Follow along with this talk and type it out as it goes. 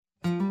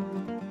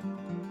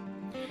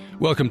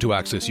Welcome to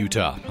Access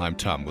Utah. I'm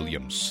Tom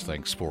Williams.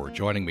 Thanks for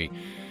joining me.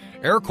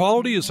 Air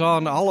quality is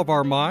on all of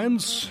our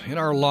minds, in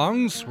our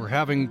lungs. We're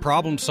having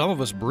problems, some of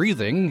us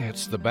breathing.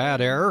 It's the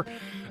bad air.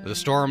 The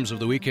storms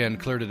of the weekend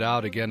cleared it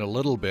out again a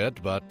little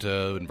bit, but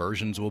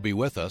inversions will be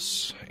with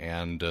us.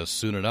 And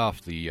soon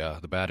enough,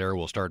 the bad air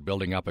will start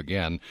building up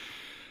again.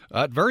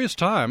 At various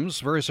times,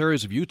 various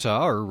areas of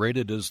Utah are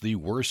rated as the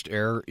worst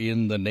air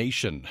in the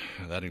nation.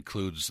 That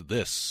includes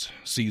this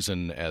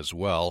season as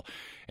well.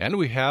 And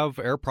we have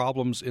air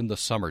problems in the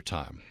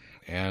summertime.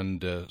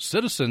 And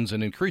citizens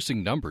in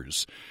increasing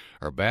numbers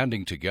are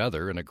banding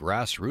together in a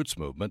grassroots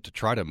movement to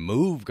try to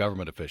move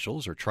government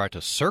officials or try to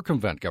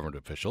circumvent government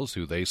officials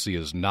who they see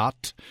as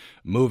not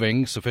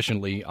moving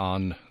sufficiently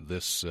on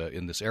this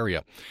in this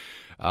area.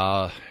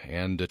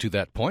 And to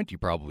that point, you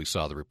probably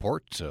saw the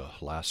report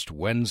last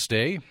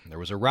Wednesday. There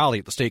was a rally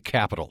at the state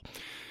capitol.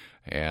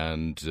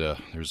 And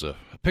there's a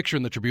picture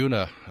in the Tribune,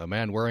 a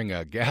man wearing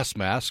a gas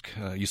mask.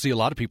 You see a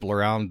lot of people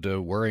around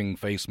wearing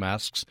face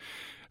masks.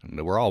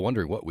 And we're all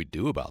wondering what we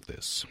do about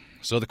this.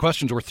 So the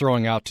questions we're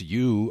throwing out to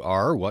you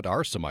are, what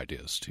are some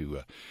ideas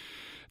to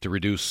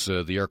reduce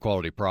the air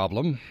quality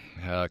problem?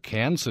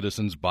 Can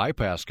citizens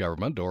bypass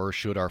government, or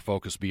should our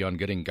focus be on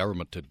getting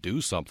government to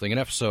do something?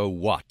 And if so,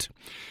 what?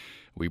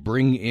 We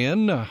bring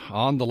in,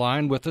 on the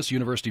line with us,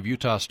 University of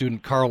Utah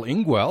student Carl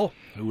Ingwell,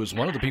 who was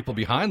one of the people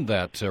behind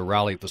that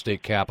rally at the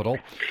state capitol,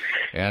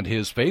 and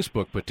his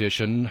Facebook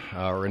petition,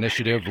 or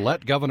initiative,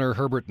 Let Governor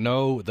Herbert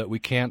Know That We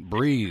Can't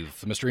Breathe.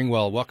 Mr.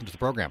 Ingwell, welcome to the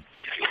program.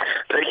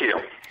 Thank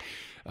you.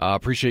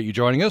 Appreciate you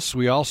joining us.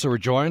 We also are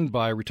joined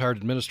by retired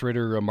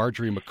Administrator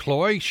Marjorie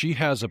McCloy. She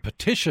has a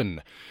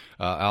petition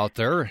out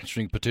there,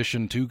 interesting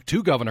petition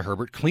to Governor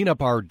Herbert, clean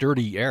up our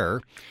dirty air.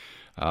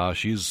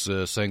 She's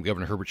saying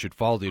Governor Herbert should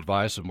follow the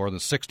advice of more than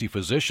 60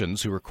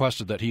 physicians who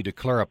requested that he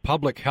declare a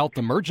public health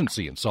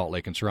emergency in Salt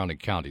Lake and surrounding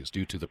counties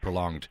due to the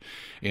prolonged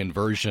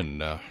inversion.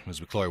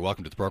 Ms. McCloy,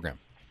 welcome to the program.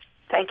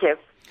 Thank you.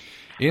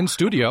 In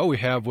studio, we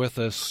have with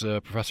us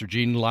Professor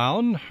Jean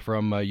Lown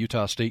from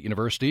Utah State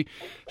University.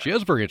 She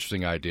has a very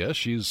interesting idea.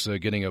 She's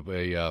getting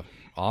a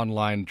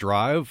online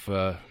drive.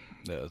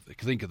 I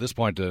think at this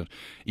point an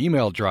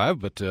email drive,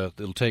 but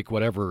it'll take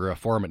whatever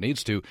form it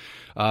needs to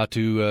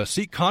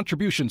seek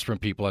contributions from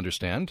people,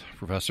 understand,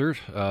 Professor,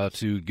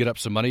 to get up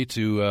some money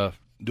to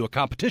do a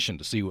competition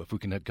to see if we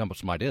can come up with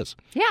some ideas.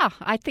 Yeah,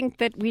 I think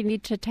that we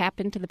need to tap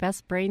into the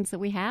best brains that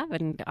we have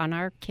and on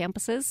our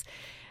campuses.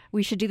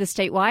 We should do this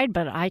statewide,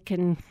 but I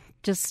can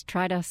just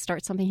try to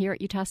start something here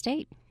at Utah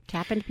State.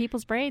 Tap into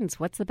people's brains.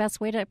 What's the best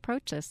way to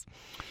approach this?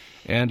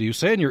 And you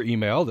say in your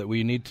email that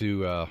we need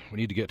to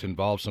get to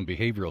involve some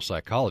behavioral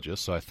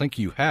psychologists. So I think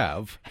you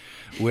have,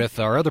 with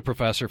our other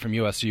professor from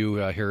USU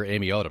here,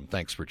 Amy Odom.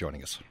 Thanks for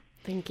joining us.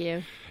 Thank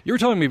you. You were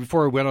telling me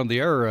before we went on the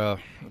air,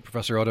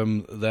 Professor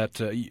Odom, that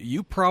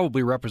you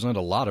probably represent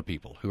a lot of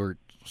people who are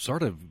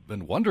sort of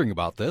been wondering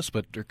about this,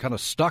 but they're kind of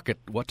stuck at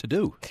what to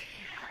do.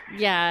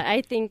 Yeah,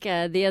 I think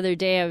the other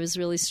day I was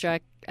really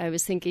struck. I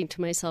was thinking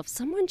to myself,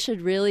 someone should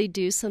really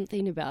do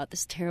something about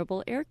this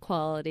terrible air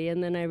quality.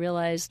 And then I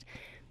realized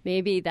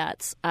maybe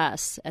that's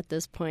us at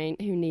this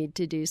point who need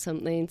to do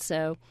something.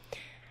 So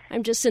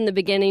I'm just in the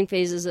beginning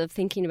phases of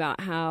thinking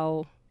about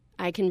how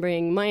I can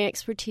bring my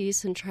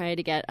expertise and try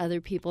to get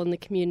other people in the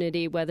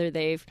community, whether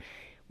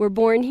were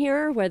born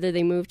here, whether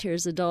they moved here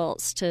as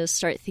adults, to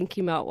start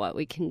thinking about what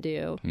we can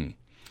do.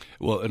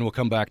 Well, and we'll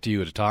come back to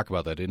you to talk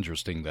about that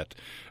interesting, that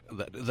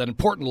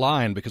important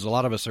line, because a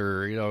lot of us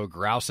are,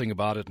 grousing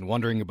about it and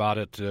wondering about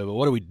it.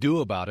 What do we do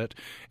about it?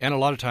 And a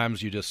lot of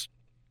times you just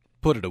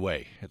put it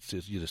away. It's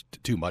just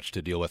too much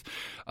to deal with.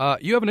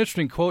 You have an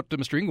interesting quote to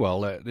Mr.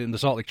 Ingwell in the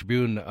Salt Lake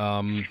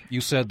Tribune.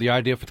 You said the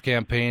idea for the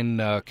campaign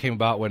came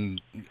about when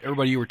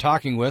everybody you were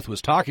talking with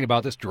was talking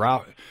about this,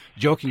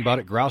 joking about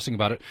it, grousing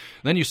about it.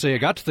 And then you say, I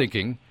got to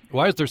thinking,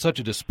 why is there such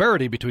a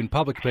disparity between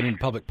public opinion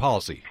and public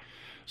policy?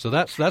 So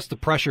that's the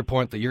pressure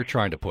point that you're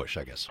trying to push,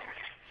 I guess.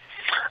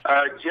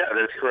 Yeah,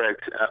 that's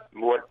correct.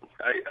 What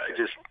I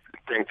just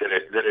think that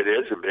it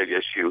is a big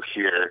issue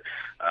here.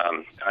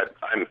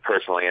 I'm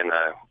personally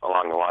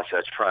along the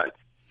Wasatch Front,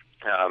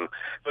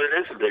 but it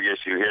is a big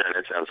issue here, and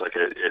it sounds like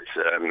it's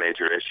a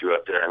major issue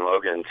up there in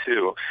Logan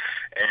too.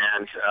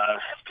 And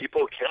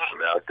people care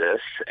about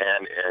this,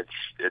 and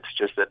it's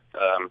just that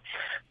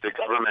the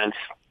government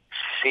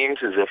seems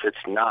as if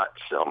it's not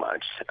so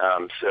much.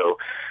 So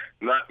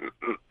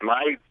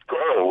my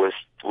goal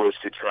was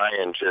to try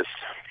and just,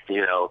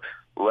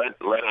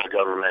 let our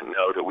government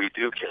know that we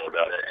do care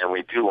about it and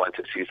we do want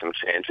to see some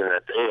change, and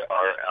that they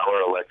are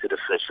our elected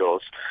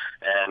officials,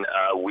 and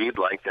we'd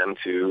like them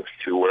to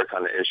work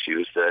on the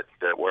issues that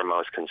we're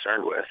most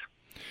concerned with.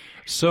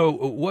 So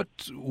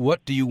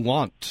what do you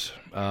want?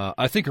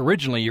 I think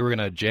originally you were going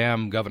to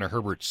jam Governor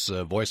Herbert's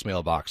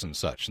voicemail box and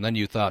such, and then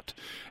you thought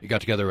you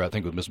got together, I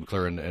think, with Ms.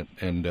 McClure and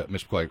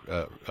Ms.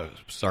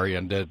 McCoy,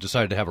 and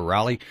decided to have a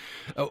rally.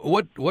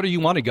 What are you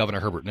wanting Governor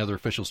Herbert and other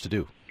officials to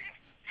do?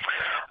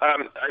 I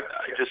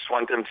just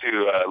want them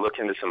to look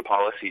into some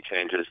policy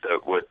changes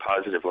that would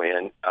positively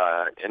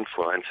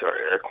influence our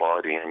air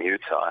quality in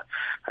Utah.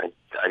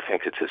 I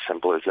think it's as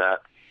simple as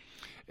that.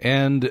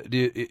 And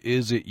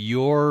is it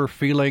your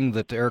feeling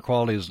that the air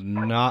quality is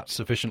not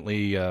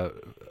sufficiently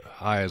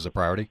high as a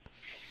priority?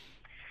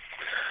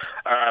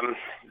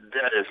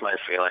 That is my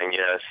feeling,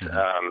 yes.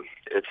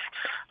 It's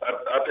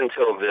up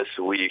until this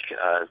week,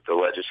 the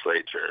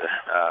legislature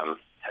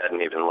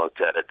hadn't even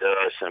looked at it. There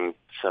are some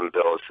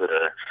bills that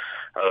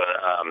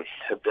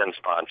have been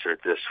sponsored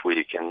this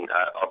week, and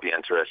I'll be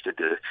interested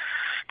to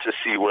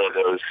see where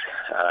those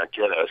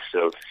get us.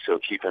 So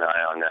keep an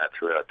eye on that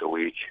throughout the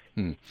week.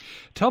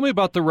 Tell me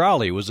about the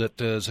rally. Was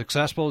it as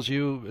successful as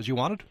you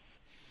wanted?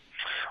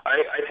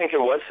 I think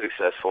it was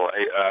successful.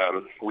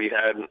 We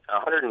had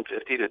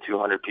 150 to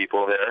 200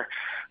 people there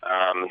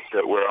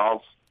that were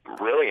all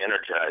really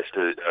energized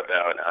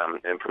about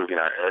improving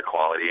our air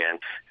quality and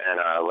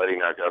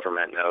letting our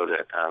government know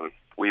that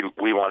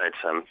we wanted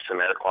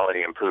some air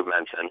quality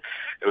improvements, and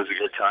it was a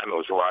good time. It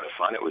was a lot of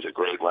fun. It was a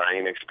great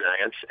learning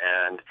experience,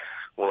 and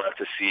we'll have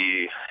to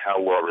see how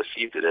well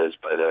received it is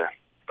by the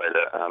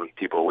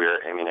people we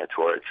are aiming it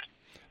towards.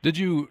 Did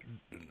you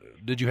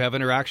have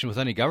interaction with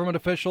any government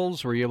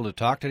officials? Were you able to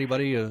talk to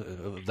anybody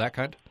of that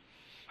kind?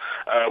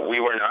 We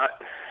were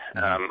not,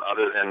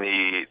 other than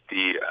the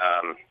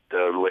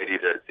lady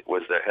that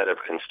was the head of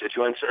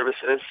constituent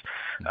services.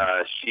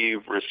 She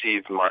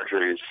received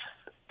Marjorie's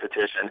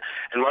petition,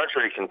 and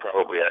Marjorie can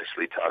probably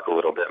actually talk a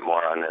little bit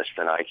more on this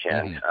than I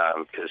can,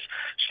 because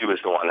she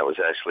was the one that was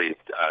actually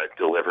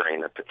delivering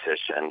the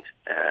petition.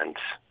 And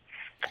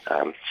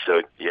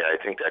so, yeah, I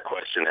think that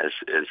question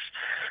is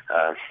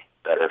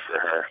better for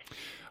her.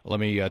 Let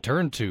me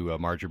turn to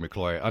Marjorie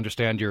McCloy. I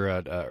understand you're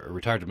a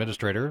retired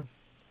administrator.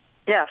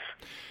 Yes.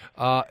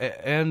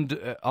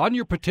 And on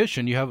your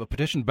petition, you have a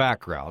petition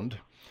background.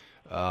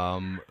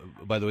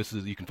 By the way,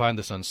 you can find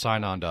this on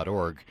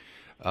signon.org.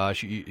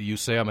 You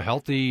say, I'm a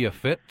healthy,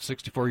 fit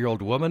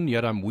 64-year-old woman,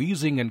 yet I'm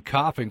wheezing and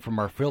coughing from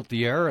our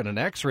filthy air, and an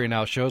X-ray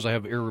now shows I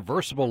have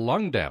irreversible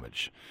lung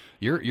damage.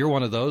 You're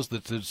one of those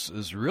that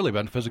has really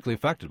been physically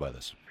affected by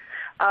this.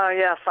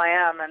 Yes, I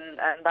am, and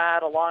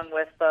that, along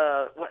with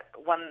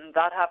when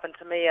that happened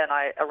to me, and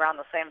around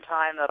the same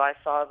time that I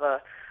saw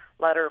the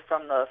letter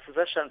from the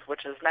physicians,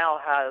 which now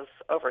has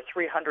over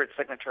 300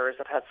 signatures.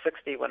 It had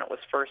 60 when it was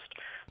first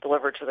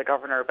delivered to the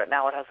governor, but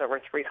now it has over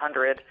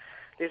 300.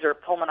 These are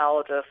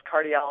pulmonologists,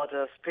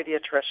 cardiologists,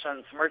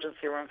 pediatricians,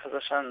 emergency room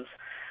physicians.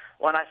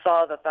 When I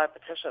saw that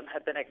petition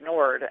had been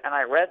ignored, and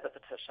I read the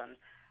petition,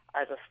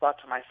 I just thought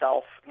to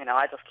myself,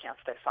 I just can't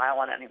stay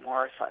silent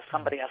anymore. So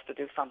somebody has to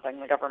do something.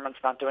 The government's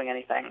not doing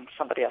anything.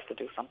 Somebody has to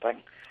do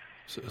something.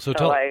 So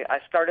I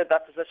started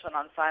that position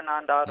on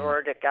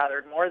signon.org. It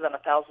gathered more than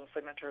 1,000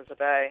 signatures a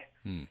day.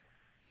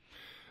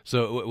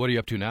 So what are you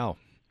up to now?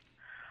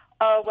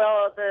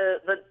 Well,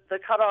 the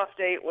cutoff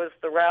date was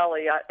the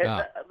rally.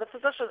 The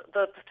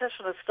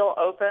petition is still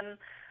open,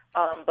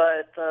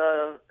 but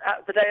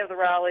at the day of the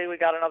rally, we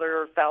got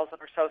another 1,000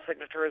 or so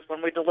signatures.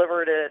 When we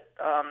delivered it,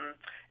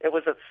 it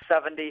was at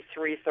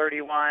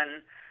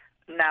 7331.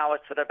 Now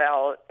it's at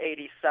about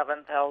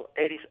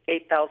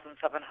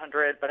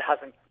 8,700, but it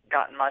hasn't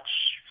gotten much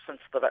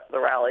since the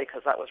rally,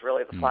 because that was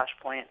really the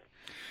flashpoint.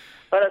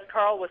 But as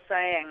Carl was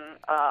saying,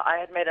 I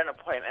had made an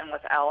appointment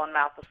with Alan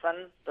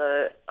Matheson,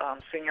 the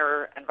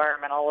senior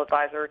environmental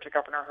advisor to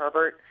Governor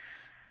Herbert,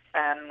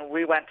 and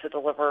we went to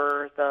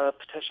deliver the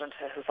petition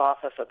to his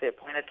office at the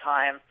appointed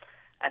time,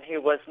 and he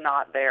was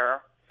not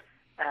there.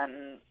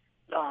 And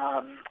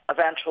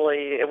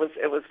eventually, it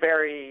was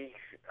very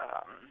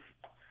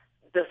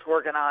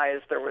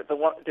disorganized. There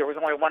was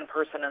only one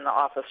person in the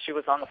office. She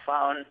was on the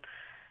phone.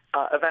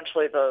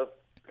 Eventually, the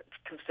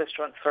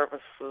constituent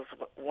services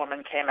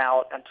woman came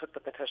out and took the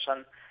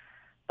petition.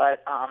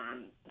 But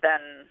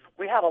then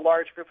we had a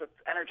large group of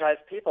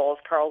energized people,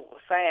 as Carl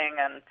was saying,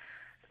 and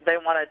they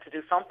wanted to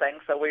do something.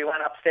 So we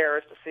went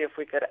upstairs to see if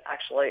we could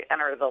actually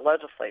enter the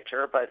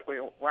legislature, but we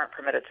weren't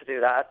permitted to do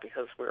that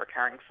because we were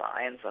carrying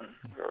signs, and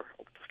we were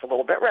just a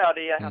little bit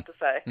rowdy, I have to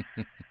say.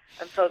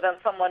 And so then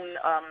someone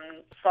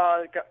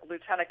saw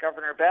Lieutenant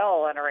Governor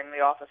Bell entering the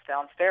office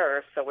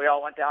downstairs, so we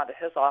all went down to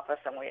his office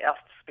and we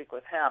asked to speak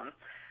with him.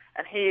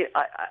 And he,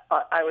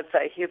 I would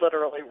say, he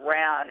literally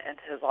ran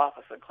into his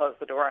office and closed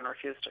the door and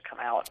refused to come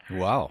out.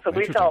 Wow! So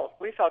we felt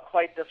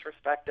quite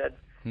disrespected.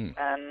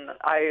 And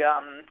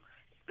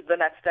the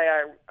next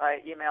day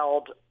I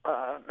emailed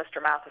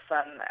Mr.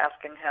 Matheson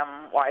asking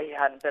him why he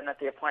hadn't been at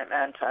the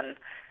appointment and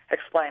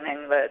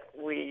explaining that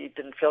we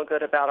didn't feel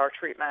good about our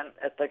treatment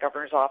at the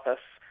governor's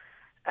office.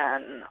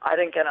 And I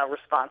didn't get a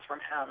response from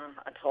him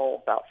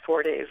until about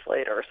 4 days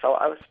later, so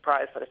I was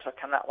surprised that it took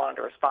him that long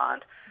to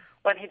respond.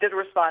 When he did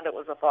respond, it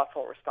was a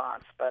thoughtful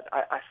response, but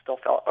I still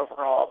felt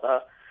overall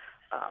the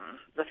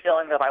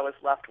feeling that I was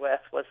left with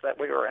was that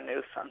we were a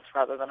nuisance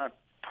rather than an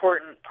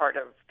important part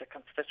of the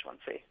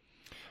constituency.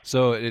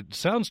 So it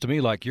sounds to me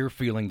like you're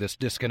feeling this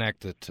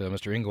disconnect that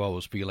Mr. Ingwell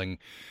was feeling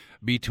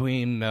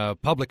between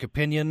public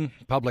opinion,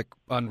 public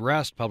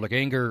unrest, public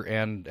anger,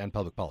 and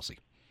public policy.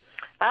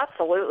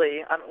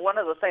 Absolutely. One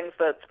of the things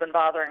that's been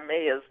bothering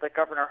me is that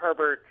Governor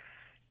Herbert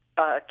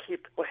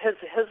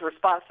his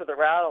response to the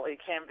rally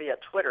came via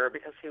Twitter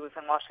because he was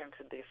in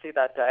Washington, D.C.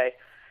 that day,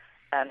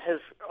 and his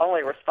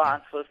only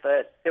response was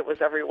that it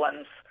was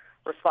everyone's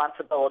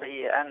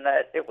responsibility and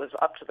that it was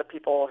up to the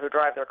people who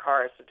drive their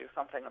cars to do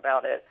something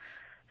about it.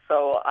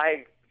 So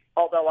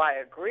although I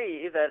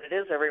agree that it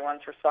is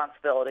everyone's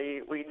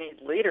responsibility, we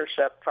need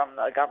leadership from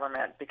the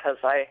government,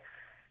 because I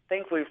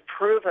think we've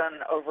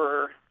proven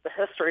over the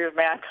history of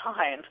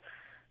mankind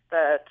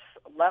that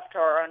left to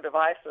our own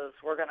devices,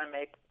 we're going to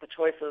make the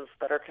choices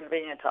that are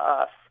convenient to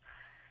us.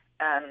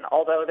 And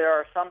although there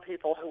are some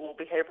people who will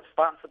behave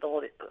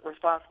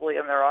responsibly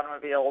in their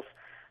automobiles,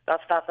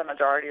 that's not the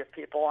majority of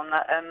people. And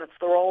it's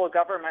the role of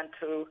government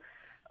to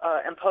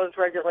impose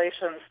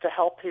regulations to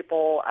help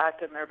people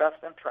act in their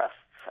best interests.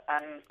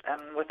 And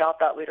without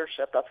that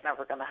leadership, that's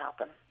never going to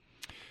happen.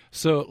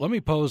 So let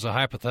me pose a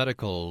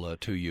hypothetical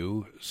to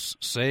you.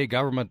 Say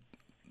government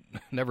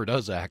never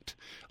does act,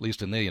 at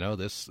least in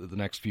the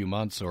next few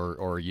months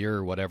or a year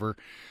or whatever,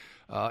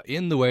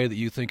 in the way that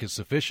you think is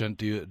sufficient.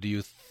 Do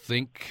you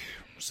think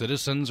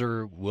citizens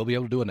will be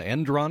able to do an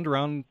end run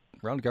around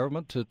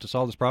government to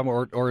solve this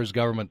problem, or is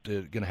government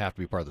going to have to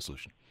be part of the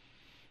solution?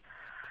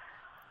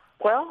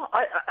 Well,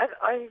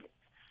 I'm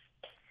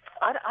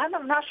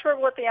not sure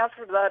what the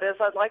answer to that is.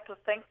 I'd like to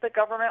think the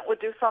government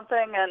would do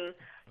something, and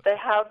they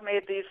have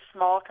made these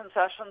small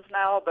concessions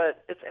now,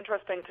 but it's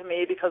interesting to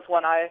me because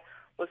when I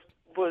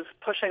was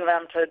pushing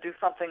them to do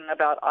something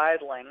about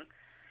idling,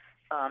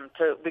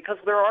 because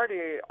there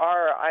already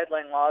are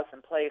idling laws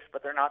in place,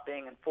 but they're not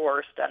being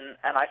enforced,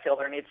 and I feel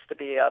there needs to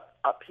be a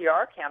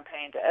PR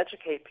campaign to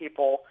educate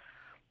people.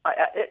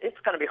 It's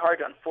going to be hard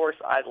to enforce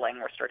idling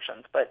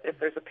restrictions, but if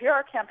there's a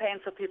PR campaign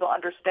so people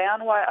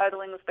understand why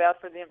idling is bad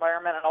for the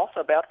environment and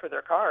also bad for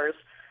their cars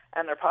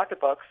and their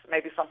pocketbooks,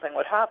 maybe something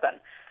would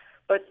happen.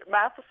 But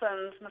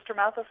Mr.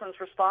 Matheson's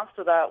response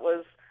to that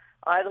was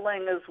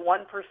idling is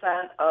 1%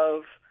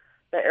 of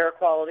the air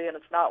quality and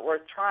it's not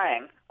worth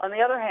trying. On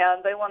the other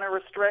hand, they want to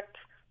restrict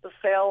the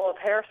sale of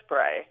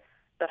hairspray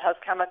that has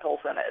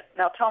chemicals in it.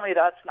 Now tell me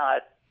that's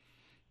not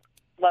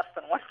less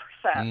than 1%.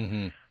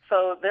 Mm-hmm.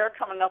 So they're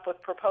coming up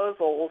with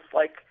proposals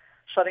like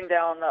shutting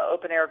down the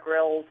open-air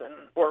grills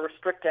or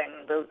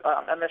restricting the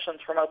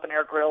emissions from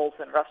open-air grills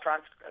in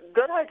restaurants.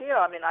 Good idea.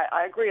 I mean,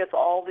 I agree it's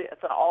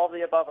an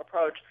all-of-the-above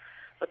approach,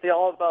 but the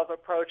all-of-the-above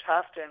approach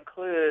has to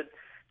include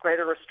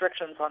greater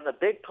restrictions on the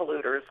big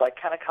polluters like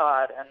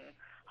Kennecott and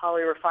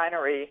Holly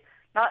Refinery.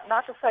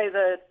 Not to say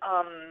that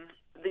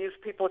these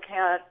people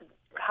can't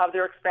have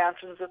their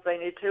expansions if they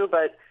need to,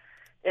 but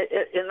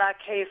in that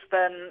case,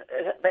 then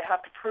they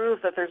have to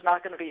prove that there's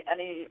not going to be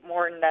any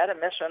more net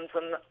emissions,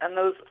 and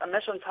those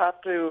emissions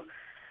have to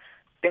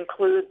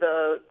include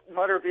the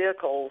motor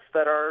vehicles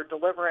that are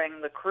delivering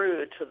the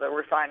crude to the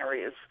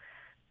refineries.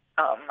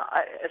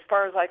 As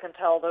far as I can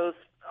tell, the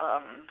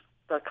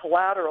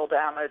collateral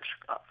damage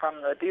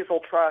from the diesel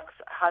trucks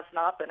has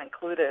not been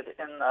included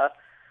in the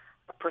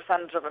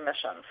percentage of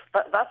emissions.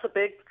 But that's a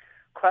big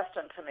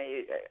question to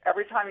me.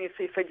 Every time you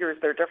see figures,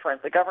 they're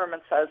different. The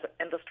government says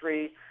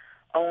industry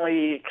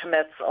only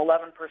commits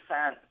 11%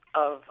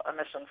 of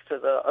emissions to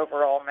the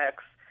overall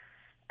mix.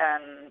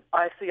 And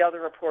I see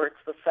other reports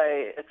that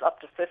say it's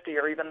up to 50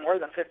 or even more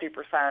than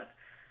 50%.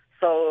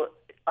 So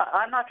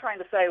I'm not trying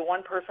to say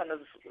one person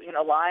is,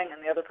 lying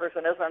and the other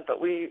person isn't, but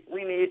we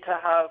need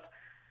to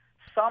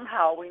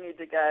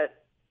get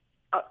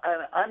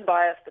an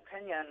unbiased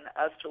opinion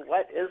as to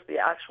what is the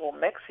actual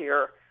mix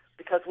here,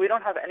 because we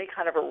don't have any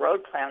kind of a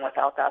road plan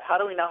without that. How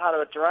do we know how to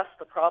address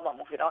the problem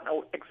if we don't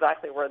know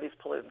exactly where these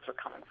pollutants are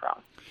coming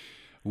from?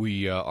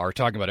 We are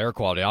talking about air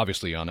quality,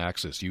 obviously, on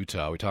Access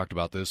Utah. We talked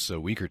about this a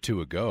week or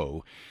two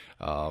ago,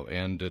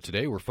 and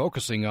today we're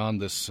focusing on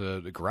this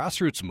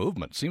grassroots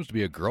movement. Seems to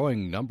be a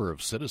growing number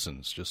of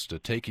citizens just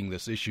taking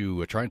this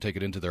issue, trying to take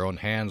it into their own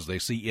hands. They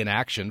see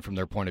inaction from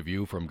their point of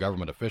view from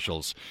government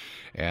officials,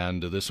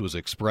 and this was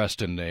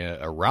expressed in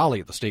a rally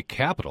at the state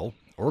capitol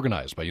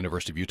organized by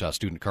University of Utah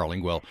student Carl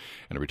Ingwell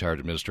and retired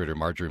administrator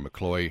Marjorie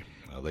McCloy.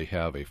 They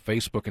have a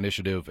Facebook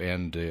initiative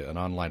and an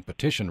online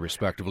petition,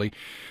 respectively.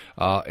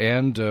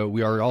 And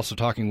we are also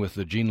talking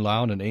with Jean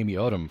Lown and Amy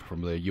Odom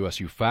from the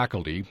USU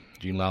faculty.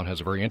 Jean Lown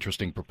has a very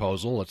interesting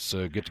proposal. Let's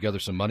get together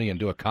some money and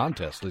do a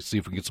contest. Let's see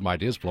if we can get some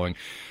ideas flowing.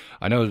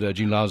 I know that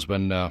Jean Lown has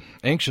been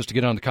anxious to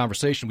get on the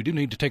conversation. We do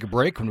need to take a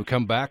break. When we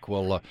come back,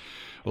 we'll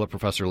let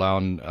Professor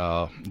Lown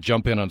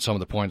jump in on some of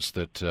the points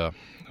that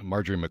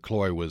Marjorie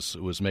McCloy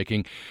was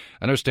making.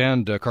 I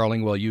understand, Carl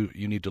Ingwell,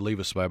 you need to leave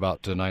us by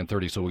about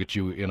 9:30, so we'll get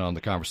you in on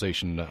the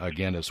conversation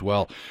again as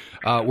well.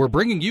 We're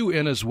bringing you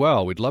in as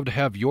well. We'd love to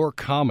have your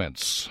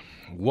comments.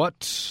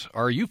 What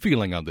are you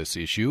feeling on this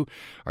issue?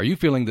 Are you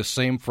feeling the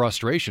same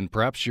frustration?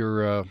 Perhaps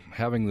you're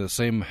having the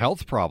same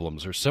health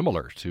problems or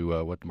similar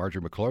to what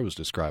Marjorie McCloy was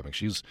describing.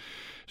 She's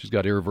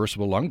got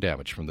irreversible lung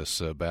damage from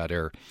this bad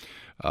air.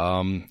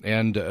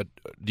 Do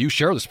you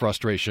share this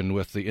frustration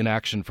with the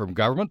inaction from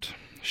government?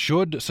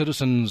 Should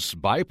citizens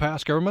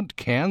bypass government?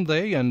 Can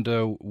they? And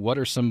what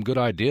are some good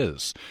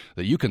ideas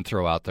that you can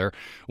throw out there?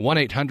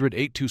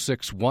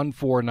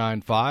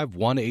 1-800-826-1495,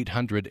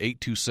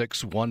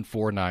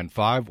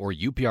 1-800-826-1495, or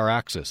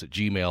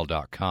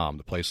upraccess@gmail.com,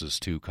 the places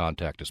to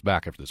contact us.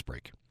 Back after this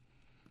break.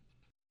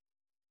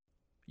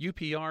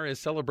 UPR is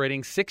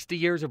celebrating 60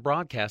 years of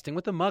broadcasting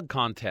with a mug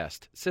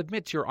contest.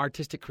 Submit your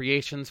artistic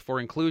creations for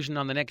inclusion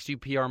on the next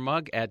UPR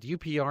mug at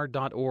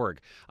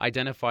upr.org.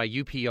 Identify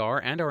UPR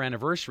and our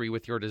anniversary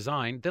with your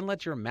design, then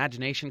let your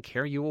imagination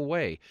carry you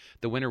away.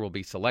 The winner will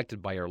be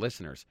selected by our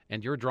listeners,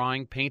 and your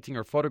drawing, painting,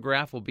 or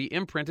photograph will be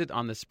imprinted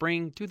on the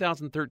Spring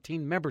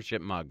 2013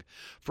 membership mug.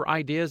 For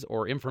ideas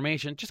or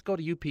information, just go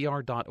to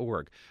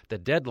upr.org. The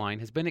deadline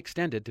has been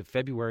extended to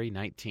February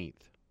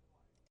 19th.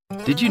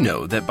 Did you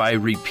know that by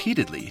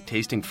repeatedly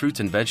tasting fruits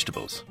and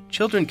vegetables,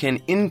 children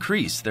can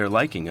increase their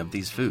liking of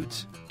these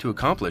foods? To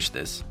accomplish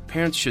this,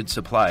 parents should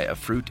supply a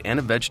fruit and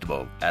a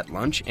vegetable at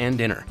lunch and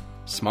dinner.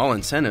 Small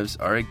incentives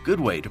are a good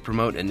way to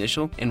promote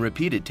initial and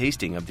repeated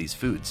tasting of these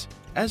foods.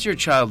 As your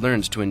child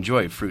learns to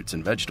enjoy fruits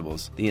and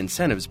vegetables, the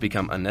incentives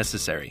become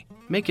unnecessary.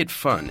 Make it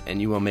fun,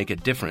 and you will make a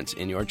difference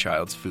in your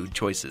child's food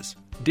choices.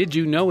 Did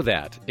You Know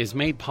That is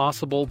made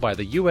possible by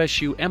the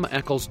USU Emma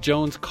Eccles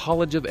Jones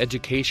College of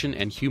Education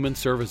and Human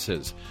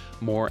Services.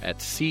 More at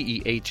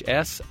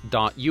cehs.usu.edu.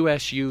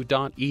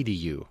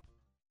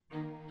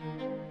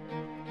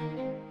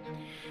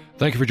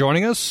 Thank you for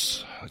joining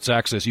us. It's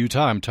Access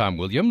Utah. I'm Tom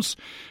Williams.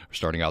 We're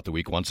starting out the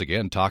week once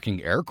again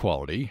talking air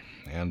quality,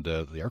 and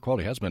the air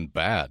quality has been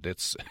bad.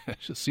 It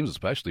just seems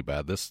especially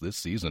bad this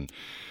season.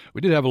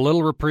 We did have a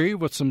little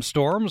reprieve with some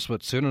storms,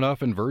 but soon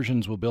enough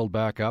inversions will build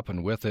back up,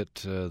 and with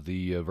it,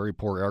 the very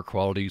poor air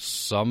quality.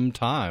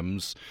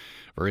 Sometimes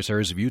various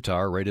areas of Utah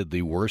are rated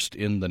the worst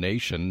in the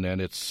nation,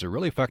 and it's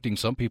really affecting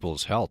some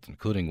people's health,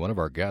 including one of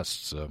our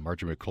guests,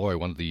 Marjorie McCloy,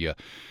 one of the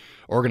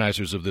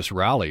organizers of this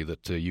rally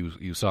that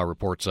you saw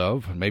reports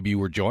of. Maybe you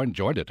were joined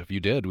it. If you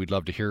did, we'd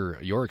love to hear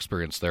your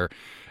experience there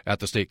at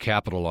the state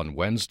capitol on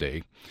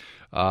Wednesday.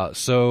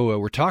 So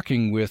we're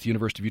talking with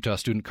University of Utah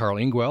student Carl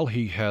Ingwell.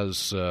 He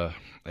has a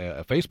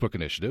Facebook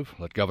initiative,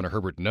 Let Governor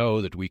Herbert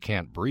Know That We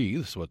Can't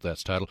Breathe, is what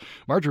that's titled.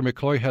 Marjorie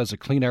McCloy has a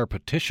clean air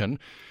petition.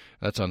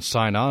 That's on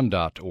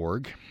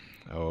signon.org,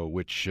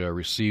 which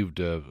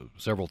received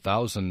several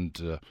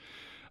thousand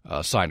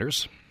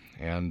signers.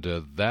 And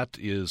that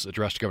is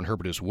addressed to Governor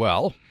Herbert as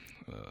well,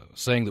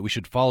 saying that we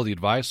should follow the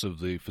advice of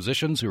the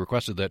physicians who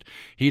requested that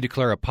he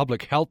declare a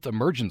public health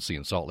emergency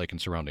in Salt Lake and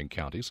surrounding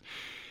counties.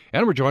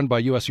 And we're joined by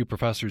USU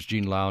professors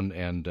Gene Lown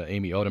and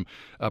Amy Odom.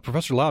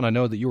 Professor Lown, I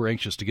know that you were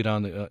anxious to get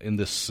on in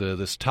this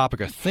topic.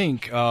 I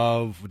think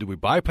of, do we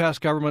bypass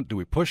government? Do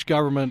we push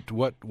government?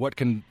 What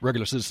can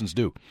regular citizens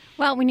do?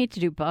 Well, we need to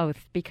do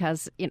both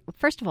because,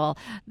 first of all,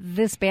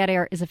 this bad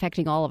air is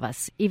affecting all of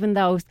us. Even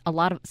though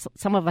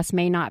some of us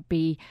may not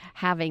be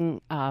having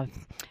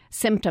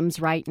symptoms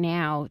right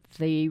now,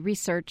 the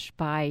research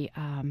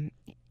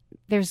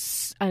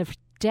there's a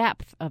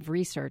depth of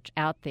research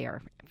out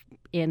there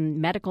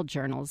in medical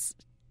journals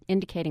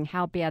indicating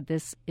how bad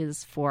this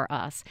is for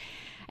us.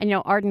 And,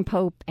 Arden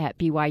Pope at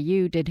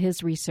BYU did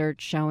his research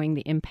showing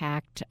the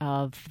impact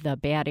of the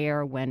bad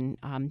air when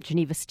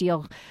Geneva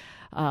Steel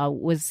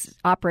was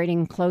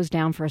operating, closed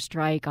down for a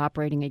strike,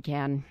 operating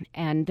again.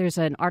 And there's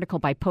an article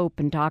by Pope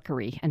and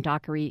Dockery, and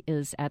Dockery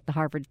is at the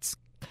Harvard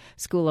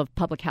School of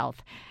Public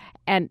Health.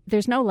 And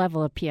there's no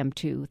level of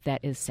PM2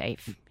 that is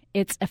safe.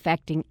 It's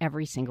affecting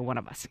every single one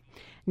of us.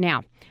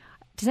 Now,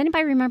 does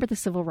anybody remember the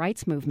civil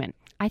rights movement?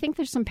 I think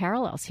there's some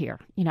parallels here.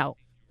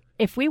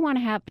 If we want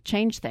to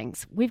change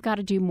things, we've got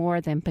to do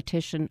more than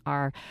petition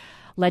our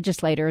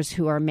legislators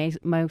who are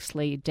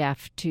mostly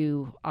deaf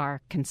to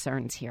our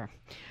concerns here.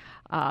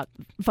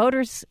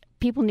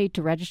 People need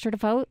to register to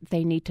vote.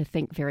 They need to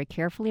think very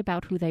carefully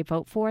about who they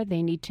vote for.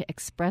 They need to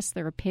express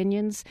their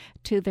opinions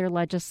to their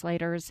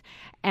legislators.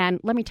 And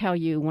let me tell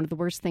you, one of the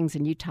worst things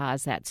in Utah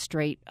is that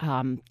straight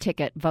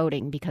ticket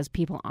voting because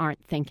people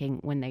aren't thinking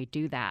when they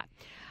do that.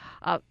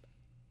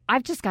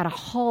 I've just got a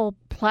whole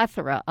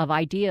plethora of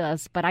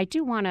ideas, but I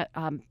do want to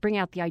bring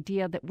out the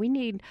idea that we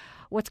need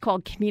what's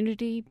called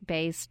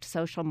community-based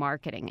social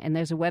marketing. And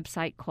there's a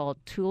website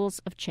called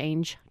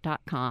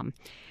toolsofchange.com.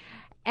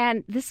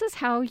 And this is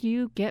how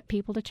you get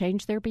people to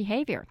change their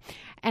behavior.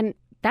 And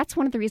that's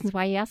one of the reasons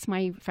why I asked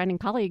my friend and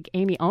colleague,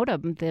 Amy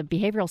Odom, the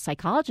behavioral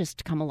psychologist,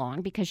 to come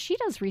along, because she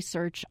does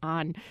research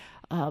on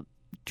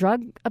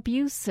drug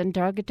abuse and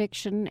drug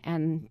addiction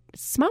and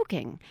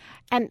smoking.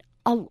 And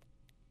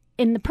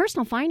in the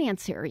personal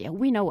finance area,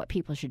 we know what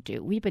people should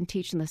do. We've been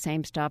teaching the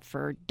same stuff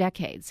for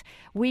decades.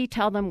 We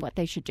tell them what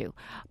they should do.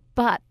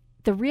 But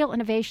the real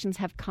innovations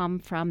have come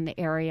from the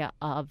area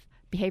of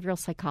behavioral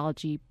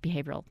psychology,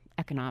 behavioral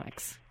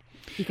economics.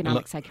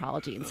 economic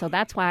psychology. And so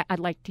that's why I'd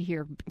like to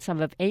hear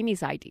some of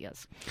Amy's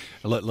ideas.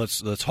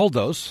 Let's hold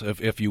those,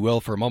 if you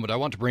will, for a moment. I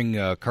want to bring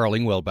Carl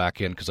Ingwell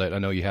back in because I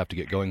know you have to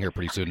get going here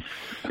pretty soon.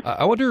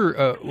 I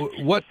wonder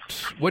what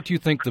do you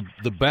think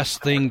the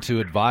best thing to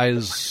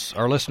advise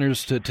our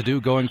listeners to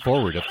do going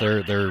forward if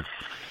they're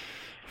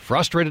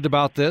frustrated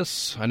about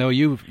this? I know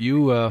you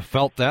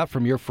felt that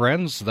from your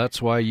friends.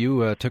 That's why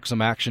you took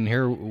some action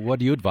here. What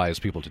do you advise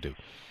people to do?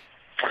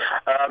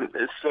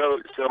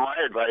 So my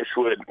advice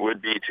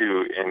would be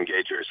to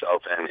engage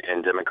yourself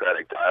in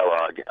democratic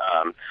dialogue.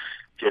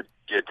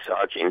 Get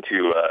talking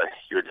to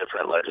your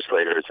different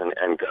legislators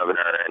and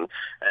governor and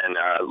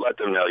let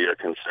them know your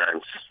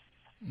concerns.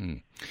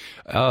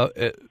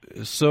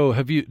 So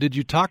did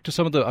you talk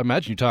to I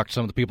imagine you talked to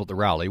some of the people at the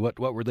rally. What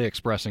were they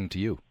expressing to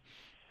you?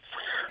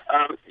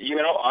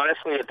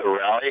 Honestly, at the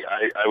rally,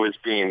 I was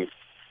being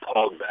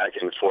pulled back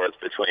and forth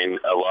between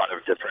a lot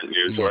of different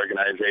news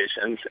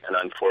organizations, and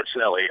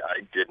unfortunately, I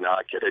did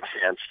not get a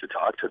chance to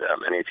talk to that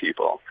many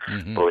people,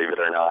 believe it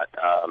or not.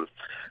 I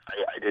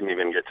didn't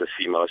even get to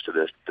see most of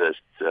this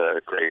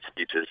great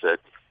speeches that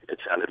it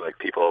sounded like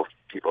people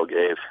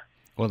gave.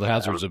 One of the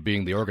hazards of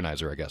being the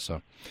organizer, I guess.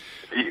 So.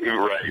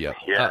 Right.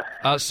 Yeah.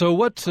 So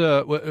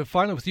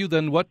finally with you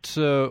then, what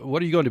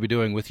are you going to be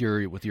doing with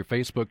your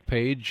Facebook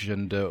page,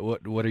 and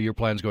what are your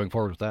plans going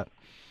forward with that?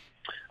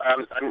 I'm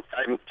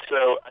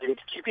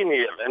keeping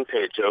the event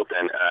page open,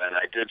 and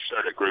I did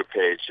start a group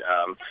page.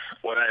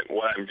 What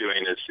I'm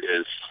doing is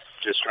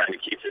just trying to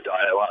keep the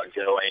dialogue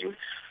going,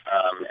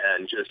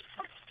 and just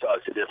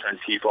talk to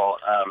different people.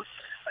 I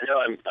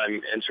know I'm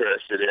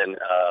interested in.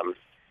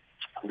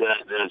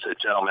 There's a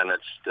gentleman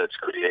that's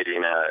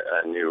creating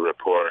a new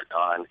report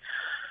on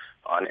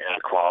air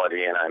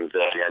quality, and I'm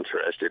very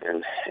interested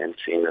in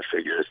seeing the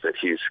figures that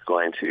he's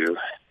going to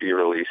be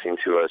releasing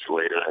to us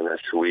later in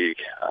this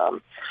week.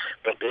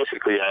 But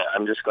basically,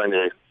 I'm just going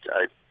to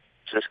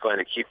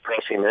keep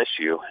pressing the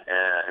issue,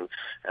 and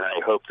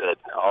I hope that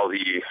all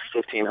the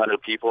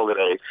 1,500 people that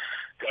I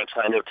got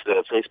signed up to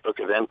the Facebook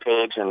event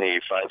page and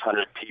the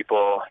 500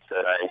 people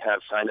that I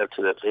have signed up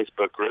to the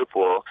Facebook group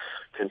will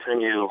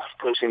continue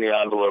pushing the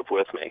envelope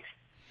with me.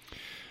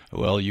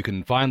 Well, you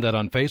can find that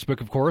on Facebook,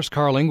 of course.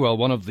 Carl Ingwell,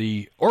 one of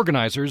the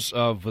organizers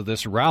of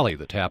this rally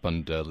that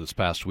happened this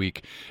past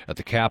week at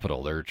the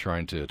Capitol. They're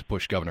trying to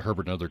push Governor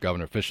Herbert and other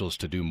government officials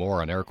to do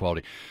more on air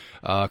quality.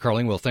 Carl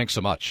Ingwell, thanks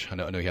so much. I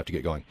know you have to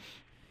get going.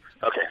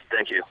 Okay,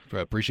 thank you.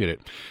 Appreciate it.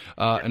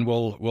 And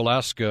we'll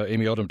ask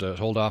Amy Odom to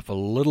hold off a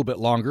little bit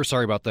longer.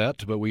 Sorry about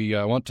that, but we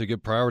want to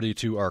give priority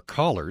to our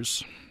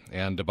callers.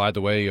 And by the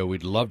way,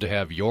 we'd love to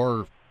have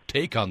your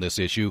take on this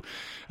issue.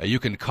 You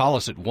can call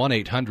us at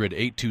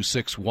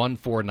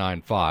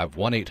 1-800-826-1495,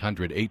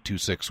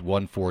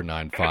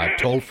 1-800-826-1495,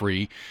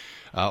 toll-free.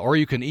 Or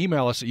you can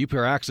email us at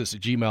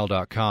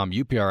upraccess@gmail.com,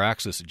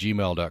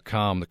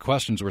 upraccess@gmail.com. The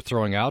questions we're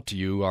throwing out to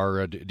you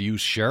are, do you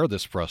share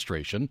this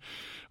frustration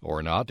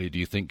or not? Do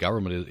you think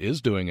government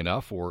is doing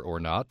enough or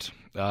not?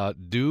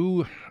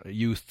 Do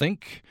you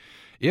think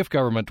if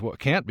government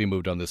can't be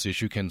moved on this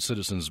issue, can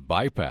citizens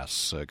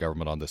bypass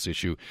government on this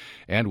issue?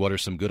 And what are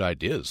some good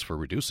ideas for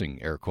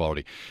reducing air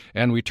quality?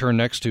 And we turn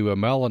next to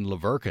Mel and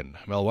Laverkin.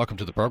 Mel, welcome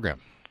to the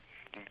program.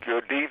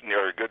 Good evening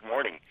or good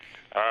morning.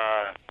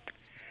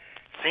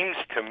 Seems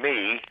to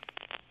me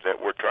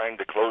that we're trying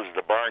to close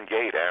the barn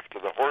gate after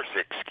the horse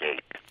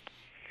escape.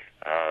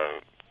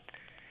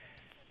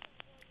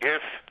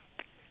 If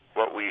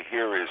what we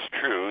hear is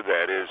true,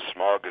 that is,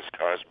 smog is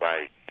caused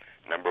by,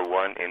 number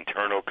one,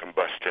 internal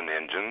combustion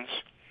engines.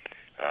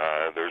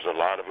 There's a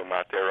lot of them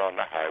out there on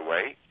the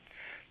highway.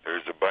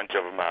 There's a bunch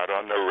of them out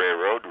on the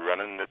railroad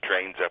running the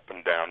trains up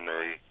and down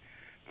the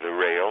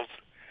rails.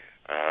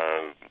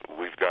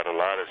 We've got a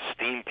lot of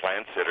steam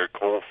plants that are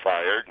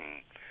coal-fired,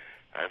 and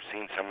I've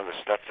seen some of the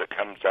stuff that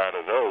comes out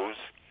of those.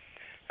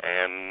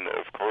 And,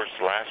 of course,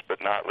 last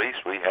but not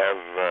least, we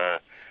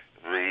have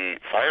the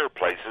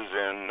fireplaces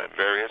in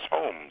various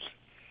homes.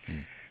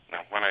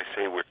 Now, when I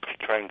say we're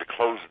trying to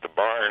close the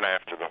barn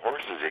after the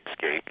horses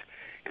escaped,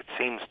 it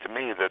seems to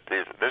me that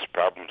this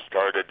problem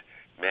started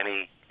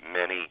many,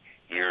 many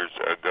years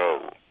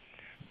ago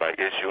by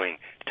issuing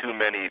too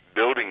many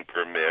building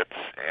permits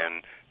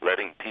and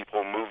letting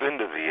people move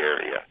into the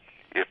area.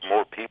 If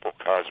more people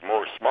cause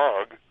more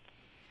smog,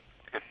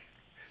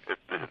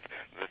 the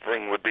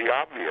thing would be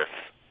obvious.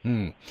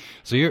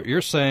 So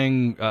you're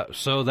saying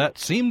so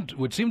that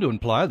would seem to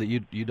imply that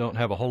you don't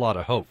have a whole lot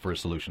of hope for a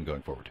solution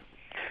going forward.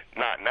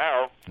 Not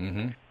now.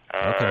 Okay.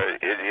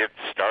 It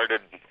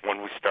started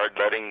when we started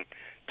letting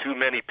too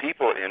many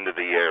people into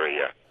the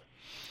area,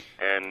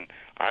 and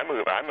I'm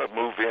a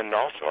move-in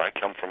also. I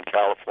come from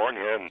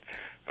California, and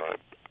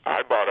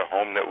I bought a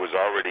home that was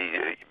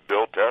already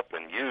built up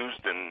and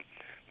used, and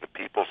the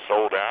people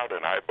sold out,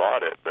 and I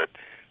bought it, but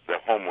the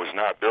home was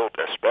not built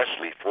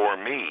especially for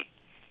me.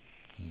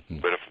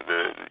 But if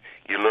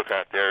you look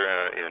out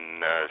there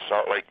in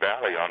Salt Lake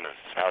Valley on the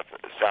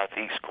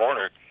southeast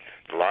corner,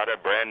 a lot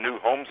of brand new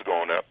homes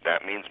going up.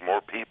 That means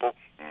more people,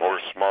 more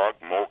smog,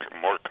 more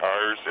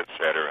cars,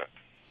 etc.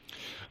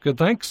 Good,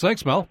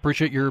 thanks, Mel.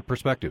 Appreciate your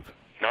perspective.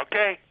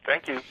 Okay,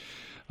 thank you.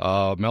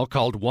 Mel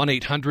called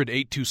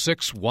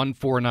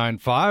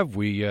 1-800-826-1495.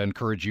 We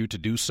encourage you to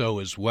do so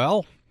as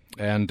well.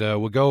 And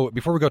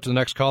before we go to the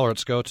next caller,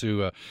 let's go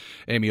to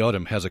Amy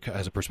Odom has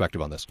a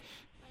perspective on this.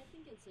 I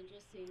think it's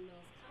interesting,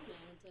 Mel's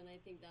comment, and I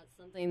think that's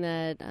something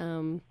that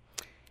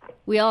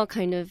we all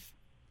kind of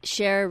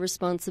share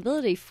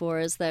responsibility for,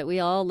 is that we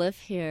all live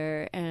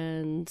here,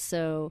 and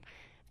so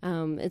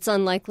it's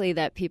unlikely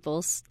that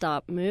people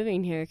stop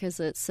moving here because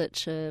it's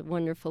such a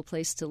wonderful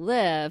place to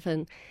live.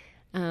 And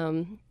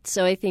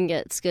so I think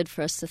it's good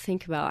for us to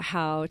think about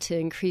how to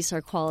increase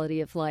our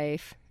quality of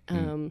life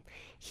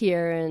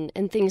here,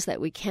 and things that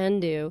we can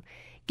do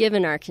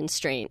given our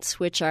constraints,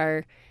 which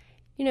are,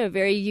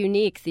 very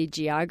unique. The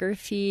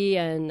geography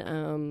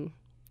and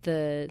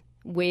the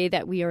way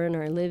that we earn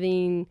our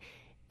living,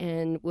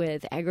 and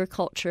with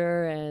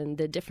agriculture and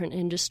the different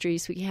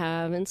industries we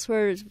have, and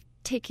sort of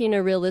taking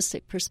a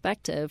realistic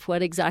perspective.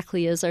 What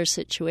exactly is our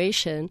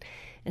situation,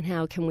 and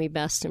how can we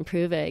best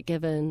improve it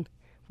given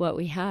what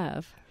we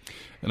have?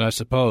 And I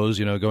suppose,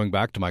 going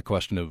back to my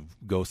question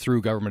of go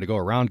through government to go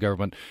around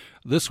government,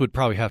 this would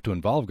probably have to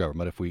involve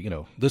government if we,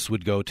 this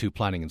would go to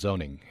planning and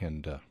zoning.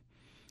 And,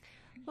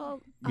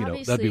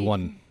 that'd be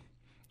one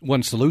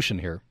solution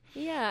here.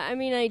 Yeah, I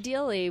mean,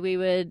 ideally we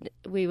would,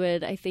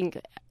 I think,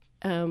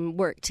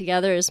 work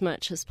together as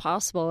much as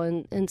possible,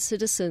 and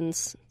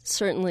citizens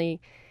certainly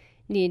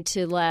need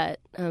to let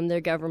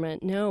their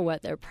government know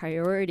what their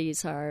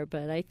priorities are.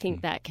 But I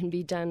think that can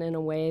be done in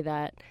a way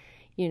that,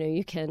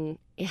 you can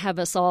have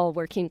us all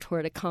working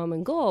toward a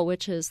common goal,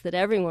 which is that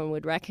everyone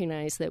would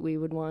recognize that we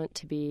would want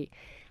to be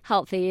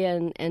healthy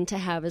and to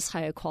have as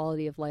high a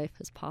quality of life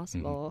as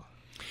possible.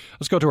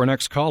 Let's go to our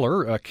next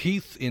caller,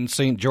 Keith in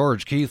St.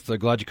 George. Keith,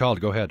 glad you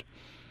called. Go ahead.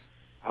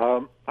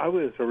 I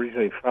was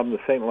originally from the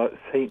St.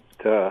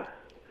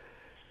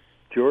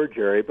 George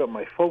area, but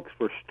my folks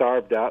were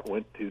starved out and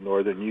went to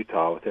northern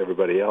Utah with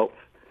everybody else.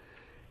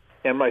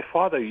 And my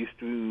father used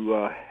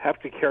to have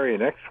to carry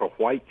an extra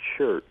white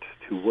shirt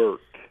to work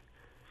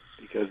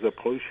because the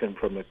pollution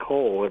from the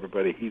coal,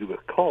 everybody heated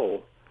with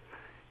coal.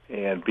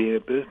 And being a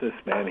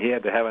businessman, he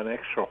had to have an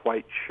extra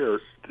white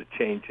shirt to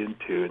change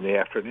into in the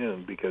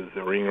afternoon because of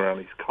the ring around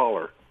his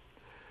collar.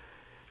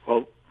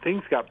 Well,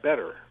 things got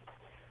better.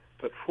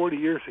 But 40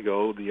 years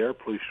ago, the air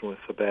pollution was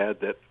so bad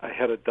that I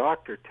had a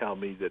doctor tell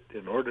me that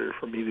in order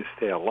for me to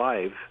stay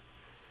alive,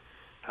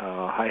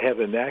 I had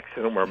an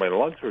accident where my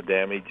lungs were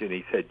damaged, and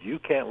he said, you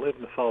can't live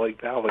in the Salt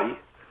Lake Valley,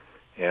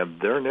 and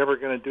they're never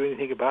going to do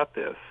anything about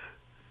this.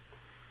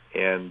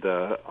 And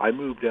I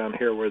moved down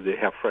here where they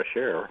have fresh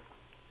air.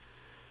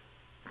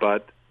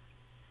 But,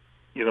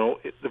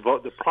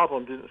 the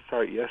problem didn't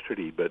start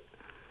yesterday, but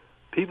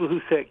people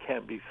who say it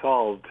can't be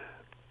solved,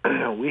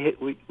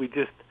 we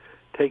just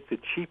take the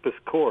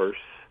cheapest course,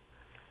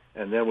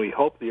 and then we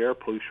hope the air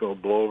pollution will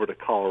blow over to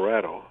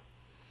Colorado.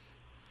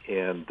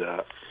 And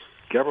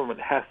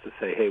government has to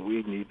say, hey,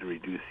 we need to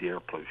reduce the air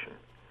pollution.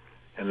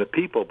 And the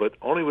people, but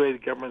only way the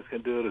government's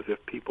going to do it is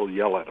if people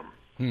yell at them.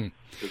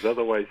 Because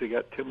otherwise they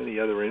got too many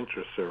other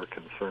interests they're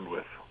concerned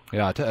with.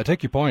 Yeah, I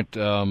take your point.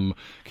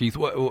 Keith,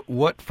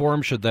 what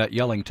form should that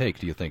yelling take,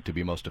 do you think, to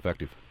be most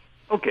effective?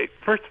 Okay,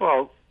 first of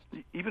all,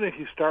 even if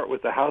you start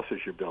with the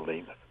houses you're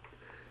building,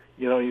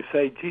 you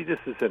say, gee, this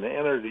is an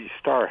Energy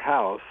Star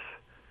house,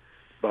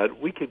 but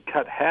we could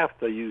cut half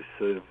the use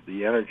of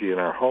the energy in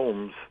our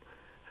homes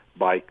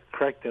by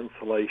correct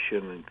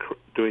insulation and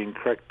doing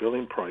correct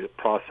building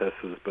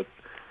processes, but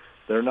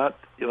they're not,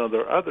 there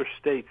are other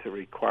states that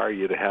require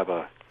you to have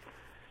a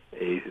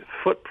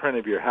footprint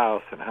of your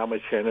house and how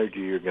much energy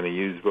you're going to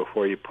use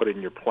before you put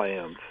in your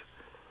plans.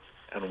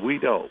 And we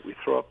don't. We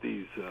throw up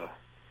these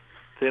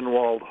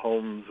thin-walled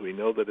homes. We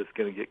know that it's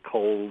going to get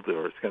cold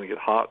or it's going to get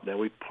hot, and then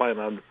we plan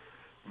on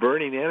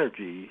burning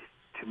energy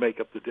to make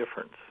up the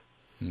difference.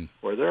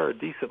 Where there are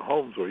decent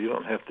homes where you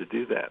don't have to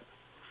do that.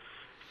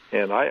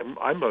 And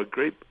I'm a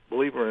great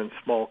believer in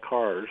small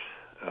cars.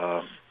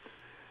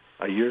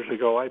 Years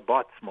ago, I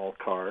bought small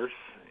cars,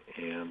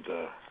 and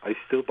I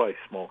still buy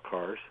small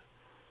cars.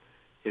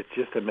 It's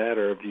just a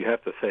matter of you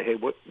have to say, hey,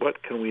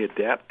 what can we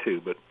adapt to?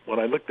 But when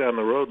I look down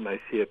the road and I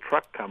see a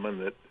truck coming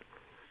that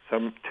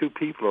two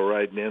people are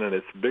riding in, and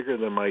it's bigger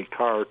than my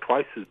car,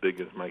 twice as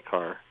big as my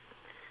car,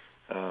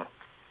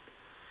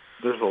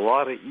 there's a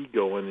lot of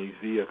ego in these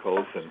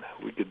vehicles, and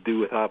we could do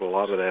without a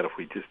lot of that if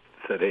we just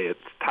said, hey, it's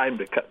time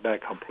to cut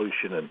back on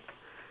pollution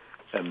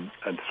and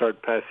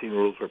start passing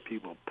rules where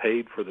people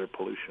paid for their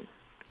pollution.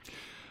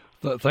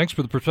 Thanks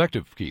for the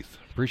perspective, Keith.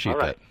 Appreciate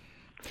that.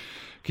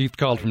 Keith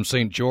called from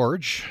St.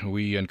 George.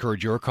 We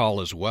encourage your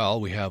call as well.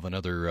 We have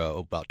another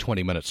about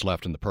 20 minutes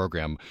left in the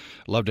program.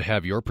 Love to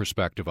have your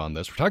perspective on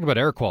this. We're talking about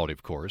air quality,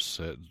 of course.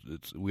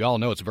 We all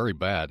know it's very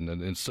bad,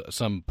 and in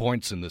some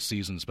points in the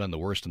season it's been the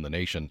worst in the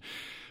nation.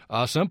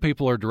 Some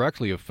people are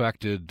directly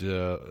affected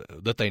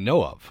that they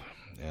know of.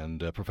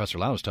 And Professor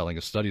Lau is telling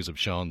us studies have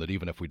shown that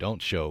even if we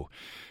don't show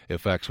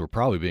effects, we're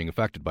probably being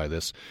affected by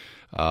this.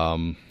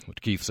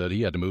 What Keith said,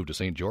 he had to move to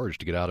St. George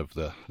to get out of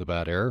the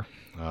bad air.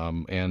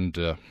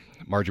 And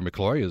Marjorie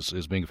McCloy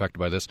is being affected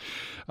by this.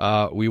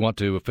 We want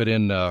to fit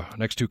in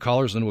next two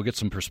callers, and then we'll get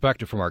some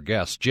perspective from our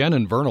guests. Jen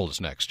in Vernal is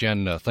next.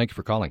 Jen, thank you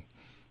for calling.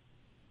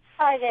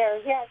 Hi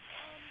there. Yes,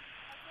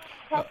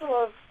 a couple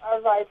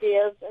of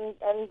ideas,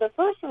 and the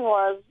first one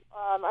was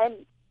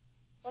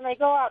when I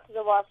go out to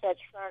the Wasatch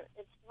Front,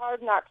 it's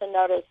hard not to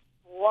notice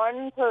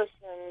one person,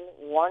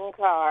 one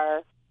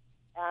car,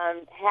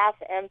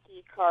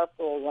 half-empty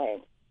carpool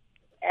lane.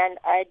 And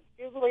I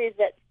do believe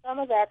that some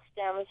of that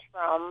stems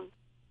from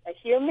a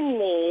human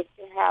need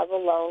to have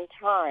alone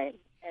time.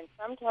 And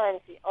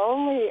sometimes the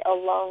only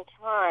alone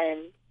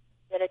time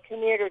that a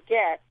commuter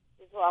gets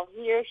is while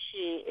he or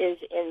she is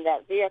in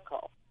that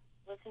vehicle.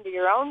 Listen to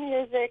your own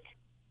music,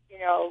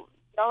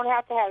 don't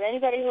have to have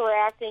anybody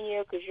harassing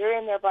you because you're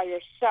in there by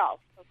yourself,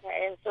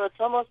 okay? And so it's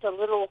almost a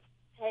little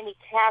tiny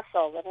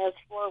castle that has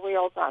four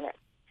wheels on it.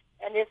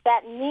 And if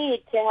that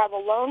need to have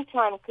alone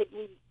time could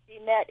be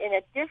met in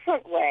a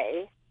different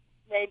way,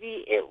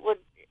 maybe it would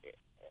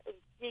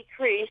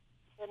decrease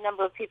the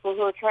number of people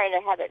who are trying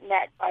to have it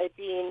met by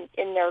being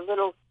in their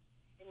little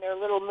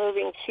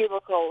moving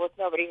cubicle with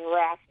nobody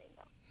harassing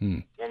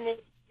them. Then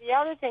the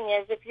other thing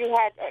is if you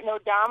had an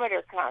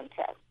odometer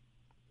contest,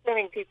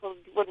 assuming people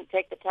wouldn't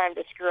take the time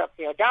to screw up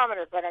the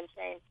odometer, but I'm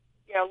saying,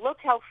 look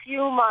how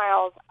few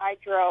miles I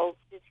drove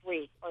this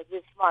week or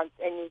this month,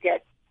 and you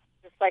get,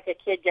 just like a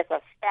kid gets a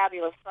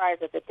fabulous prize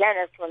at the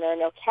dentist when there are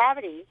no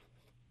cavities,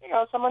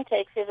 someone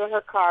takes his or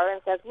her car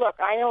and says, look,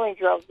 I only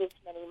drove this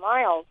many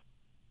miles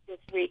this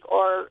week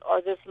or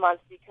this month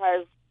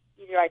because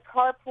either I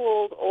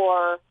carpooled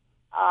or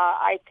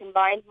I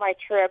combined my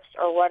trips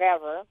or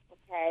whatever,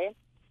 okay?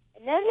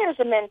 And then there's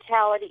a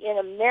mentality in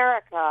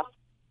America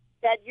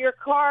that your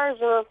car is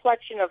a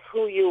reflection of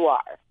who you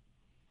are.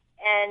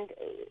 And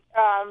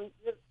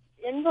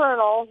in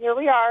Vernal, here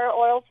we are,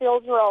 oil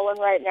fields rolling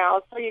right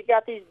now, so you've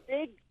got these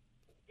big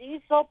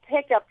diesel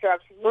pickup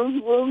trucks,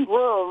 vroom, vroom,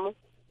 vroom,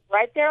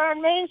 right there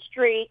on Main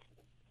Street.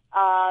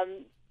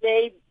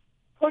 They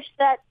push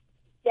that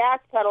gas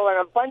pedal and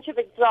a bunch of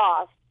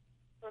exhaust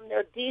from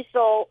their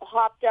diesel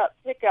hopped-up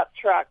pickup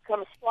truck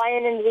comes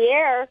flying into the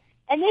air,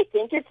 and they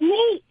think it's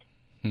neat.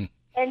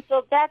 And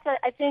so that's,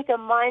 I think, a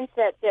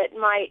mindset that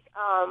might,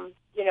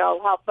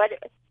 help. But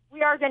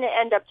we are going to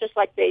end up just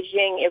like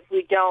Beijing if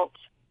we don't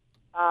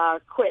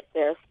quit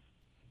this.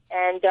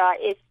 And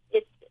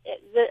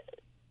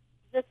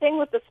the thing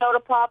with the soda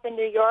pop in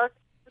New York,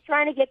 we're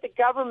trying to get the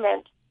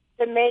government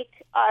to make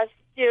us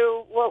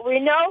do what we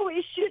know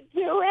we should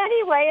do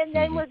anyway, and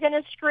then we're going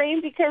to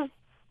scream because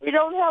we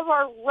don't have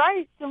our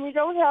rights and we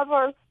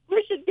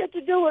should get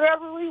to do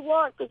whatever we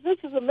want because this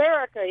is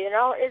America,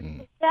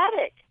 It's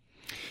pathetic.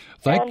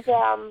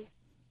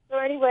 So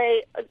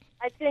anyway,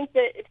 I think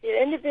that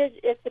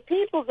if the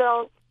people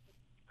don't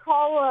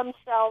call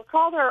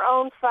their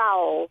own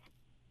fouls,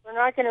 we're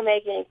not going to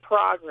make any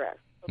progress.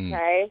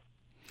 Okay,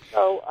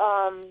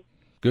 so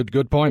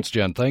good points,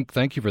 Jen.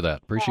 Thank you for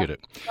that. Appreciate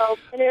it. So,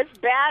 and it's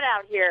bad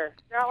out here.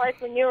 It's not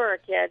like when you were a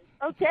kid.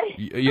 Okay.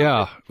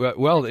 Yeah.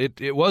 Well,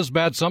 it was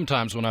bad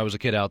sometimes when I was a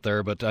kid out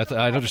there, but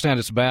I understand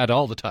it's bad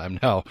all the time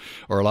now,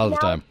 or a lot of the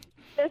time.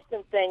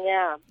 Consistent thing,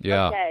 yeah.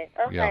 Yeah. Okay.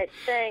 Yeah.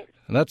 Thanks.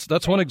 And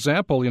that's one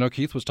example.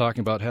 Keith was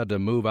talking about had to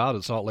move out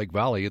of Salt Lake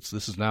Valley.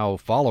 This is now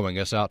following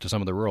us out to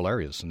some of the rural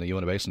areas, and the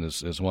Uinta Basin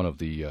is one of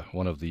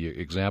the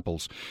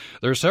examples.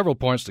 There are several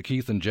points that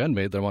Keith and Jen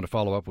made that I want to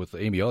follow up with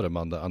Amy Odom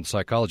on the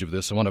psychology of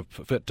this. I want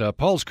to fit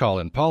Paul's call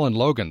in. Paul and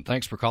Logan,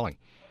 thanks for calling.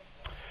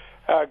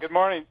 Good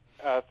morning.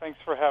 Thanks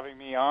for having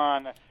me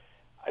on.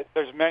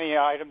 There's many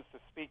items to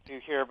speak to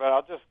here, but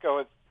I'll just go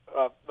with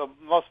the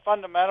most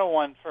fundamental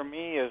one for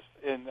me is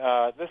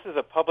this is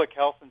a public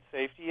health and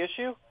safety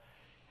issue.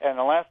 And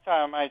the last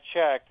time I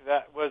checked,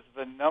 that was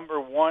the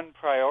number one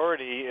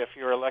priority if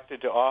you're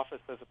elected to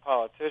office as a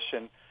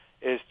politician,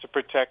 is to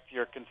protect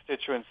your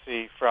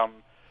constituency from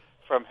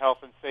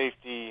health and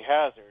safety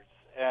hazards.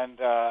 And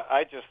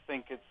I just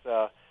think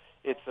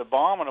it's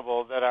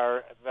abominable that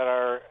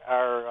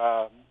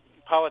our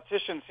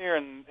politicians here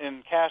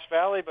in Cache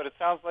Valley, but it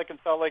sounds like in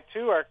Salt Lake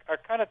too, are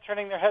kind of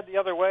turning their head the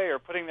other way or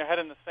putting their head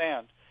in the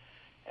sand.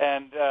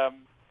 And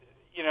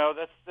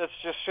that's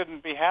just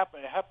shouldn't be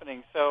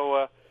happening.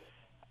 So.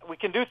 We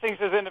can do things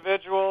as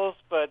individuals,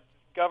 but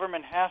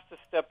government has to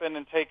step in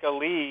and take a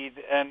lead,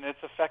 and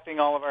it's affecting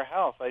all of our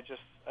health. I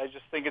just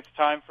think it's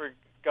time for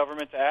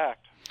government to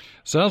act.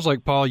 Sounds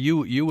like, Paul,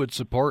 you would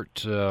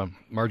support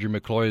Marjorie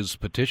McCloy's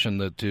petition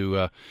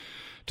to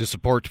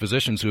support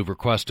physicians who have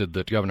requested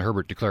that Governor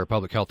Herbert declare a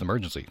public health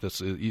emergency.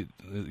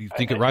 You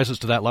think it rises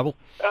to that level?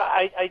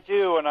 I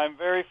do, and I'm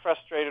very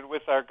frustrated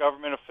with our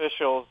government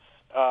officials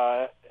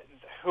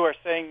who are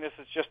saying this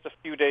is just a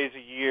few days a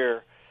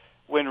year,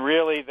 when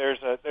really there's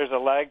a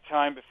lag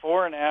time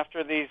before and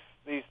after these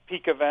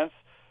peak events.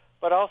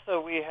 But also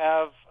we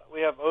have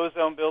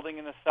ozone building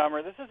in the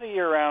summer. This is a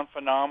year-round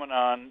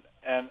phenomenon,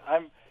 and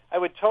I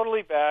would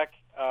totally back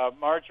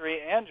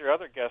Marjorie and your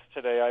other guests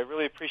today. I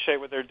really appreciate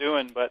what they're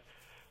doing, but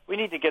we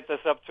need to get this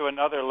up to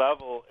another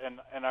level,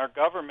 and our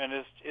government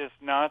is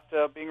not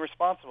being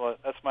responsible.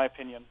 That's my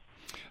opinion.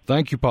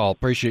 Thank you, Paul.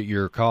 Appreciate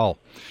your call.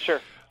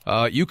 Sure.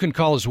 You can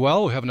call as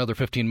well. We have another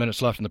 15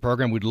 minutes left in the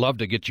program. We'd love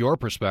to get your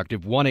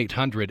perspective.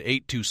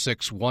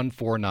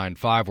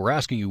 1-800-826-1495. We're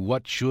asking you,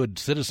 what should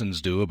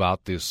citizens do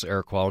about this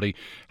air quality?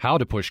 How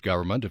to push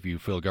government if you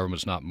feel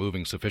government's not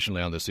moving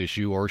sufficiently on this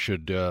issue, or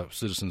should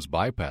citizens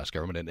bypass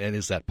government? And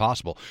is that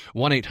possible?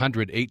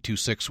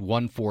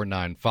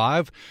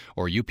 1-800-826-1495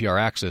 or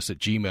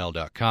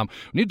upraccess@gmail.com.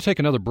 We need to take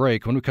another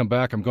break. When we come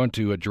back, I'm going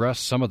to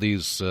address some of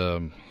these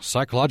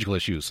psychological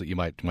issues that you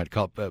might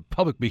call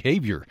public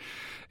behavior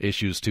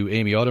issues to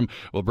Amy Odom.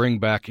 We'll bring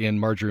back in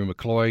Marjorie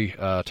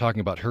McCloy talking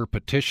about her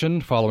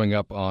petition, following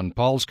up on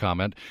Paul's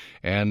comment,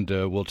 and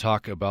we'll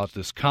talk about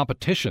this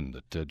competition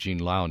that Jean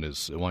Lown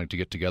is wanting to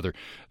get together,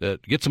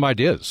 get some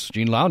ideas.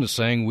 Jean Lown is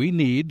saying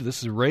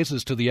this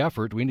raises to the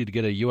effort. We need to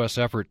get a U.S.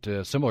 effort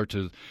similar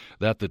to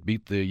that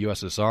beat the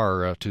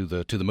USSR to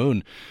the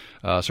moon,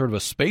 sort of a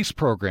space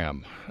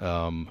program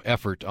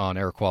effort on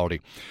air quality.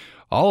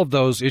 All of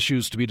those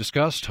issues to be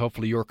discussed.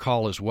 Hopefully your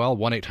call as well.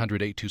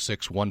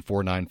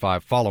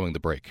 1-800-826-1495 following the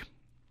break.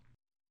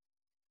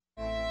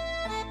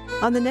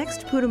 On the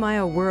next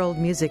Putumayo World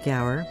Music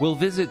Hour, we'll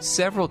visit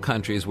several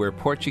countries where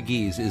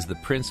Portuguese is the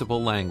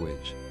principal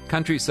language.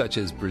 Countries such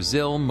as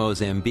Brazil,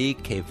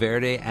 Mozambique, Cape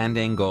Verde, and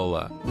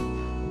Angola.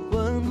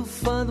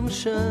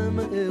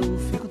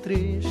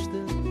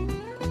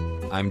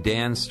 I'm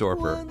Dan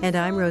Storper. And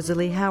I'm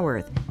Rosalie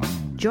Howarth.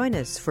 Join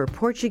us for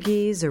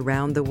Portuguese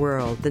Around the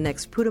World, the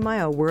next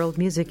Putumayo World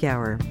Music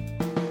Hour.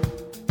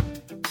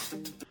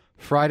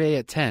 Friday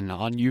at 10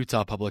 on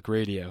Utah Public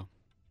Radio.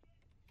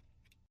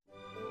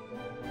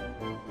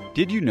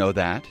 Did you know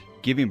that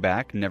giving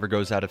back never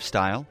goes out of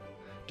style?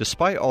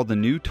 Despite all the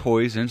new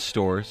toys in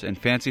stores and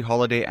fancy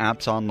holiday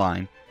apps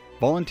online,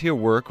 volunteer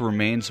work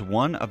remains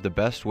one of the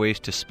best ways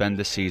to spend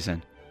the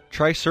season.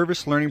 Try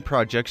service learning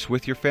projects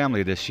with your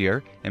family this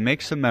year and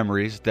make some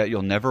memories that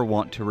you'll never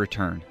want to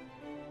return.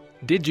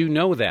 Did You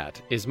Know That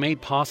is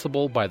made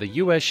possible by the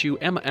USU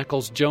Emma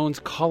Eccles Jones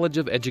College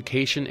of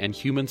Education and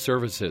Human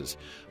Services.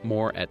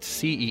 More at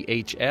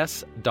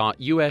cehs.usu.edu.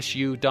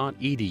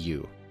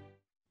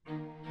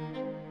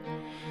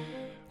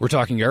 We're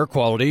talking air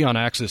quality on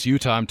Access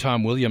Utah. I'm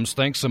Tom Williams.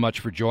 Thanks so much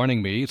for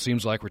joining me. It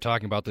seems like we're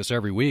talking about this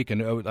every week,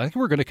 and I think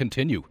we're going to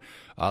continue.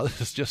 This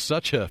is just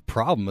such a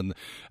problem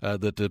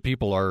that the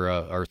people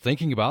are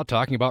thinking about,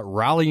 talking about,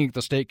 rallying at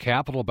the state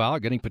capitol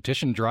about, getting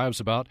petition drives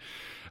about.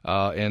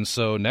 And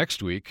so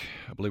next week,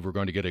 I believe we're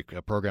going to get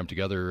a program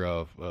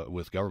together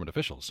with government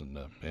officials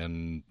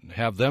and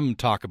have them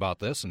talk about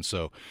this. And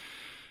so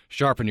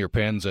sharpen your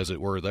pens, as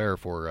it were, there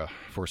for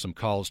some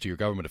calls to your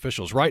government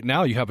officials. Right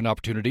now, you have an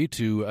opportunity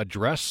to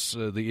address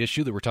the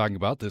issue that we're talking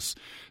about, this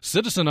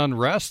citizen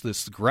unrest,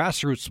 this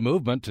grassroots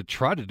movement to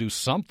try to do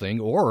something,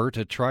 or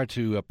to try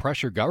to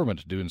pressure government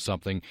to do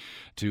something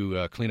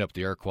to clean up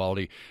the air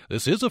quality.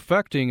 This is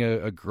affecting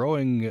a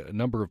growing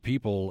number of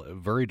people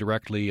very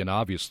directly and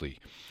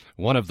obviously.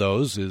 One of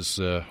those is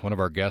one of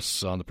our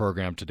guests on the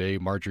program today,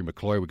 Marjorie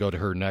McCloy. We go to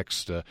her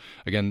next,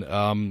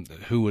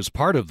 who was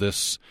part of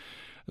this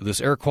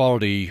air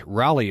quality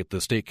rally at the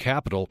state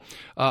capitol.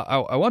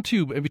 I want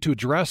to maybe to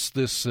address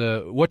this,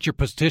 what your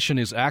petition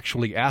is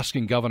actually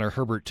asking Governor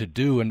Herbert to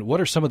do, and what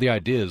are some of the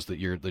ideas that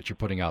you're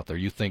putting out there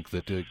you think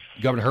that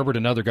Governor Herbert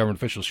and other government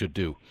officials should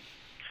do?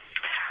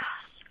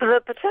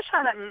 The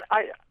petition, and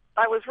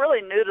I was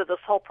really new to this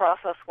whole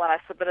process when I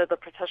submitted the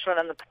petition,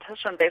 and the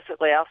petition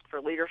basically asked for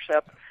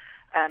leadership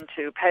and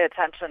to pay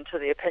attention to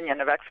the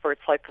opinion of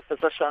experts like the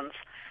physicians.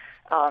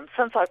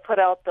 Since I put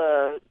out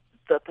the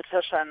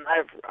petition,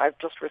 I've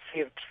just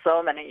received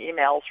so many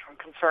emails from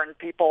concerned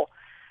people,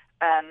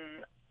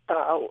 and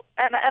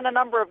a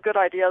number of good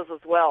ideas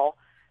as well.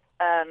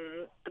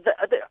 And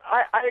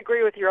I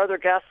agree with your other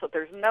guests that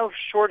there's no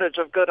shortage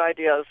of good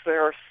ideas.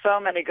 There are so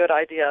many good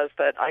ideas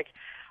that I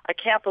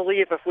can't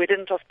believe if we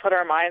didn't just put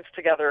our minds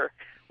together,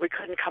 we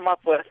couldn't come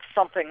up with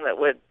something that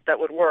would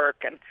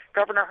work. And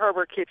Governor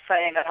Herbert keeps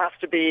saying it has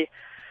to be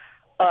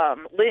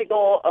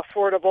legal,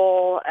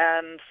 affordable,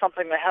 and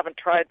something they haven't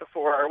tried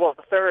before. Well,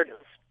 the third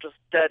is just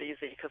dead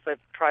easy because they've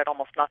tried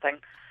almost nothing.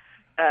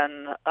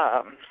 And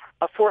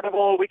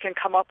affordable, we can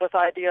come up with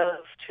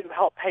ideas to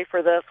help pay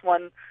for this.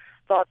 One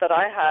thought that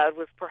I had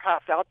was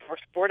perhaps outdoor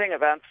sporting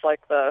events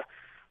like the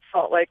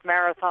Salt Lake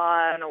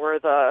Marathon or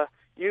the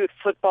youth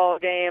football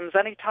games,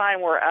 any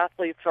time where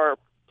athletes are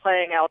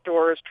playing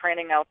outdoors,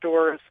 training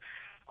outdoors.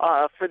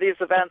 For these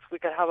events, we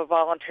could have a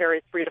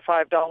voluntary $3 to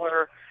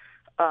 $5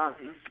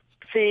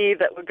 fee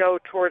that would go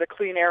toward a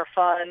clean air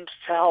fund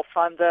to help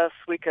fund this.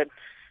 We could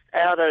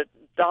add $1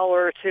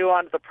 or $2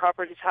 onto the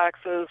property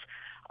taxes.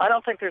 I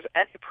don't think there's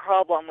any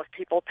problem with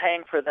people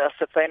paying for this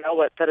if they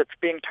know that it's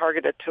being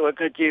targeted to a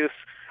good use.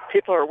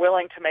 People are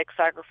willing to make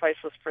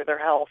sacrifices for their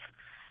health,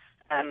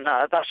 and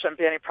that shouldn't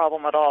be any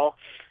problem at all.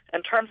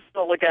 In terms of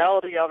the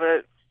legality of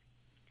it,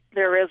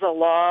 there is a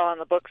law on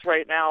the books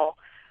right now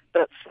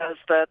that says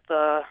that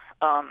the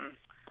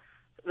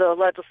the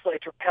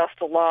legislature passed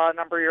a law a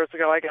number of years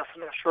ago, I guess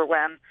I'm not sure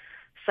when,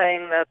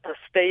 saying that the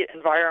state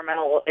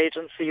environmental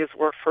agencies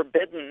were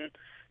forbidden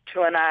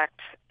to enact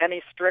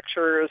any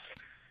strictures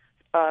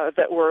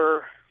that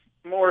were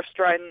more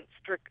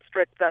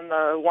strict than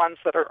the ones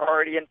that are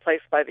already in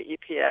place by the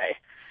EPA.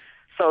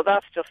 So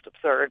that's just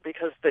absurd,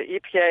 because the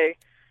EPA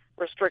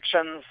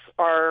restrictions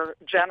are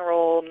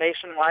general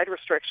nationwide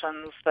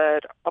restrictions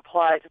that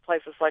apply to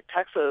places like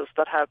Texas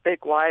that have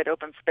big, wide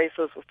open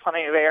spaces with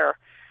plenty of air.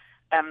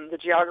 And the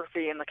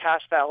geography in the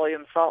Cache Valley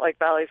and Salt Lake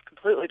Valley is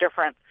completely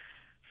different.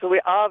 So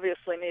we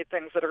obviously need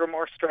things that are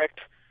more strict,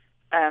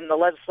 and the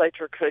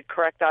legislature could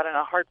correct that in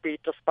a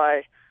heartbeat just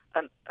by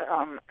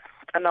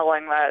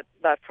annulling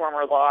that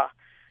former law.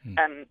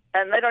 And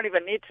they don't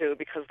even need to,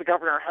 because the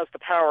governor has the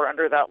power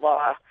under that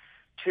law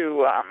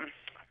to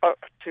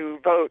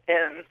vote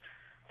in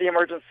the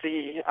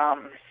emergency,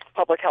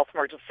 public health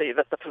emergency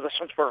that the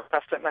physicians were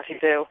requesting that he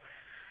do.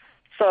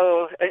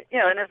 So,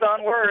 in his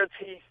own words,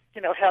 he,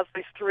 has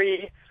these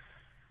three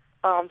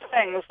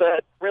things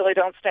that really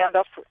don't stand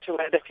up to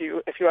it if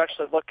you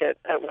actually look at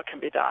what can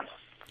be done.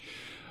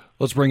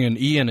 Let's bring in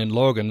Ian and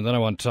Logan, and then I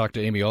want to talk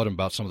to Amy Odom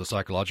about some of the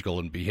psychological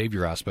and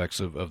behavior aspects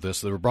of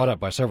this that were brought up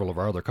by several of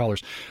our other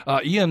callers.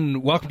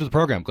 Ian, welcome to the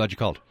program. Glad you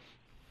called.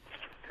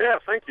 Yeah,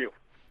 thank you.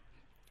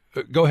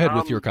 Go ahead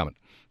with your comment.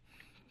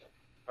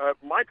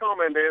 My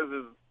comment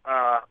is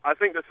I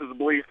think this is a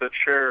belief that's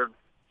shared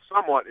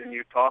somewhat in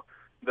Utah,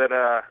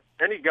 that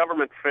any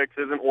government fix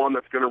isn't one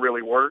that's going to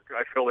really work.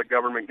 I feel that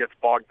government gets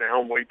bogged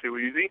down way too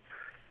easy.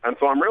 And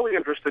so I'm really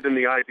interested in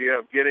the idea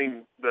of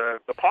getting the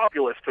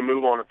populace to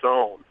move on its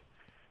own.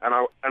 And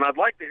I'd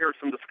like to hear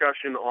some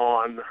discussion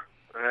on,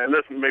 and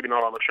this maybe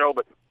not on the show,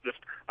 but just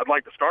I'd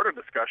like to start a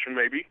discussion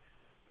maybe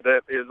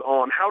that is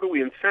on how do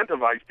we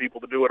incentivize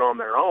people to do it on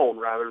their own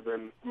rather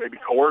than maybe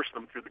coerce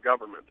them through the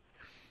government.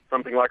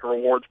 Something like a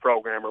rewards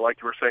program, or like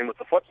you were saying with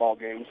the football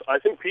games. I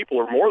think people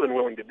are more than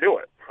willing to do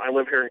it. I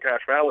live here in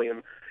Cache Valley,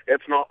 and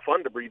it's not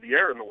fun to breathe the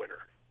air in the winter.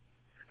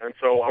 And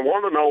so I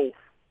want to know,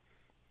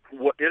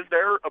 is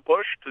there a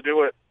push to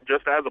do it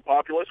just as a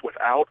populace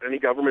without any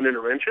government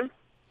intervention?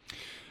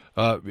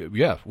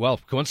 Yeah,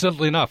 well,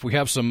 coincidentally enough, we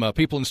have some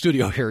people in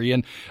studio here,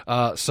 Ian.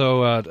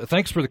 So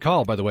thanks for the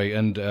call, by the way,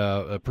 and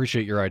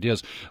appreciate your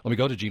ideas. Let me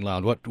go to Jean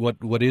Loud.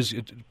 What is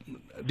it?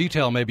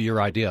 Detail maybe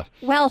your idea.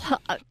 Well,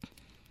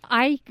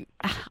 I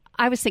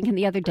was thinking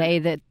the other day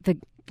that the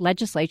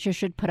legislature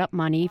should put up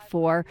money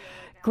for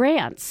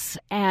grants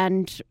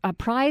and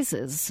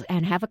prizes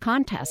and have a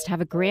contest,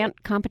 have a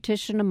grant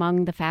competition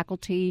among the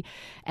faculty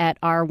at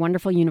our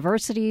wonderful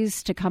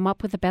universities to come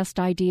up with the best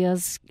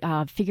ideas,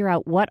 figure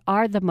out what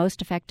are the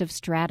most effective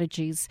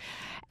strategies,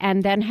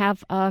 and then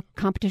have a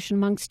competition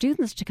among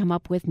students to come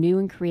up with new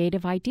and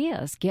creative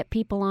ideas, get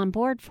people on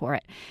board for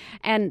it.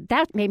 And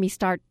that made me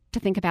start to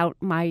think about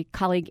my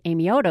colleague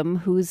Amy Odom,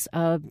 who's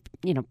a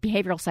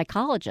behavioral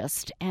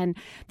psychologist. And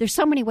there's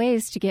so many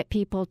ways to get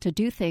people to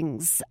do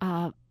things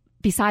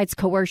besides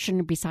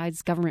coercion,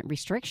 besides government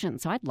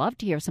restrictions. So I'd love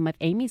to hear some of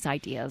Amy's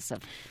ideas.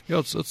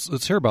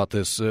 Let's hear about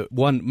this.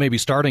 One, maybe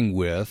starting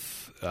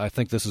with, I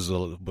think this is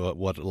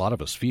what a lot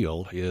of us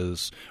feel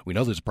is we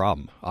know there's a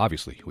problem.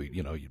 Obviously,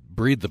 you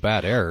breathe the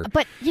bad air.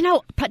 But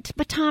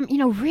Tom,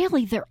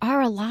 really, there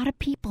are a lot of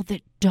people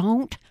that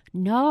don't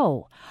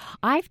know.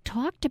 I've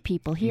talked to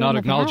people here not in the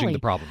acknowledging Valley. the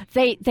problem.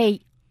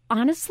 They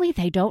honestly,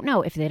 they don't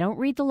know. If they don't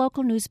read the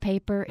local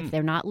newspaper, if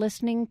they're not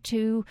listening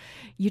to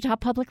Utah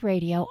Public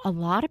Radio, a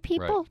lot of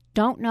people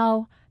don't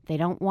know. They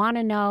don't want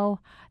to know.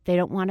 They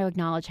don't want to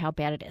acknowledge how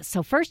bad it is.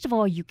 So first of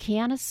all, you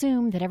can't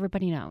assume that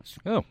everybody knows.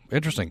 Oh,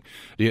 interesting.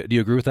 Do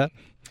you agree with that?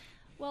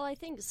 Well, I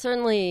think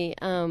certainly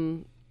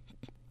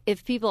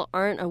if people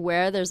aren't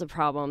aware there's a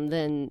problem,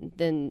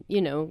 then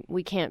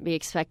we can't be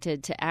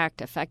expected to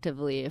act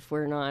effectively if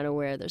we're not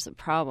aware there's a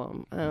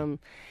problem.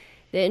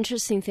 The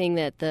interesting thing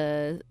that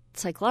the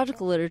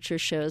psychological literature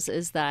shows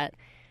is that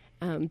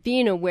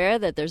being aware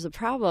that there's a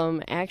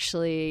problem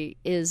actually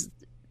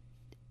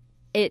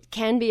it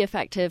can be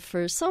effective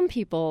for some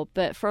people,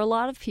 but for a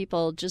lot of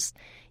people, just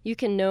you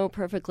can know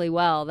perfectly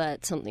well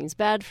that something's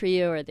bad for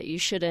you or that you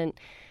shouldn't,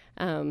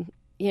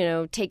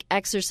 take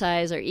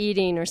exercise or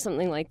eating or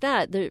something like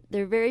that. There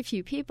are very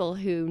few people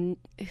who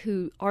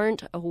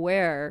aren't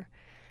aware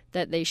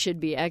that they should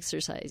be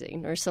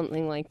exercising or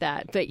something like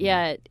that. But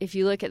yet, if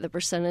you look at the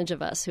percentage of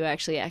us who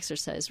actually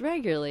exercise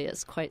regularly,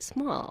 it's quite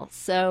small.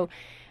 So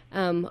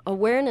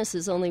awareness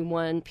is only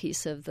one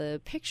piece of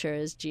the picture,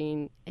 as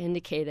Jean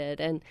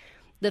indicated. And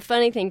the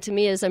funny thing to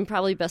me is I'm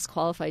probably best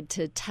qualified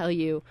to tell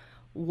you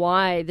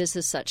why this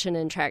is such an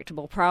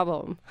intractable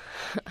problem,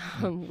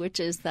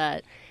 which is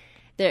that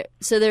there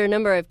are a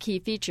number of key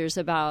features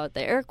about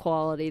the air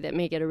quality that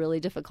make it a really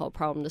difficult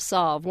problem to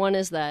solve. One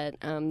is that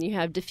you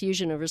have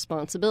diffusion of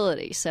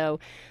responsibility. So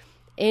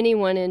any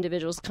one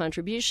individual's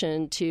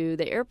contribution to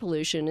the air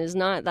pollution is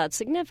not that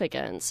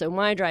significant. So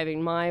my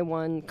driving my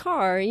one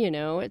car,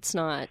 it's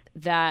not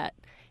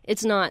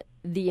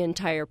the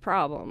entire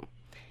problem.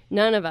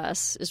 none of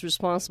us is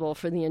responsible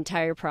for the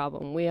entire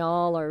problem. We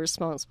all are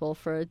responsible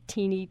for a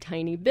teeny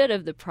tiny bit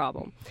of the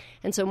problem.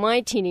 And so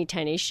my teeny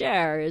tiny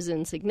share is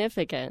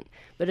insignificant,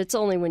 but it's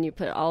only when you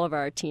put all of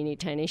our teeny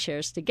tiny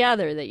shares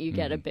together that you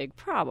get a big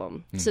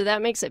problem. So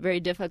that makes it very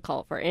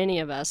difficult for any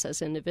of us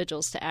as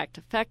individuals to act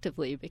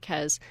effectively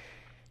because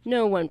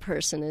no one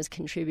person is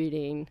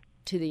contributing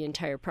to the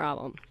entire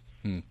problem.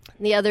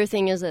 The other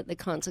thing is that the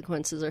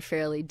consequences are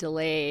fairly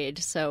delayed.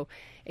 So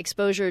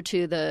exposure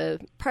to the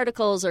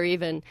particles or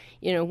even,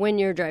 when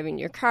you're driving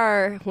your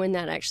car, when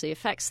that actually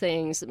affects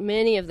things,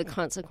 many of the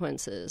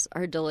consequences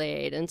are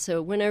delayed. And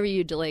so whenever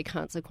you delay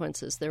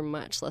consequences, they're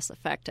much less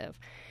effective.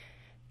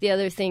 The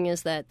other thing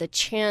is that the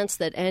chance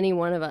that any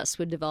one of us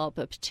would develop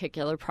a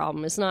particular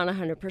problem is not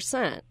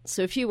 100%.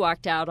 So if you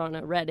walked out on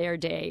a red air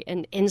day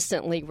and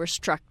instantly were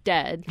struck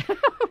dead,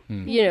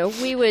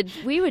 we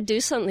would do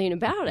something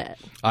about it.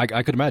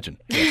 I could imagine.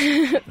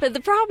 But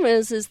the problem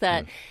is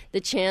that the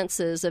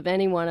chances of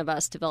any one of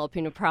us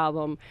developing a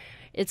problem,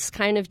 it's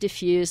kind of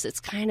diffuse, it's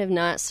kind of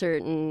not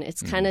certain,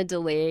 it's kind of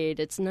delayed.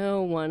 It's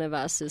no one of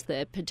us is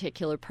the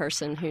particular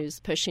person who's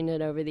pushing it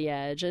over the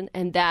edge,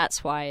 and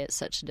that's why it's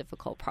such a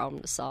difficult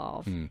problem to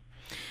solve.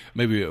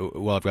 Maybe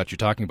while I've got you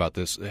talking about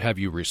this, have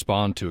you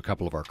respond to a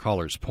couple of our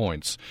callers'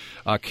 points.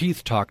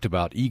 Keith talked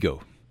about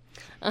ego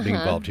being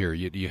involved here.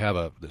 You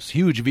have this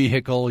huge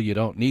vehicle, you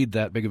don't need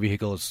that big a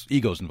vehicle,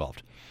 ego's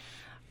involved.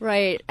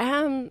 Right.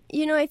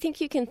 I think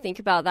you can think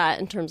about that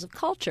in terms of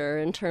culture,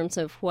 in terms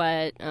of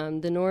what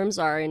the norms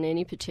are in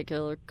any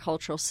particular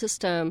cultural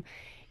system.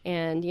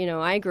 And,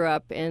 I grew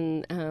up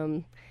in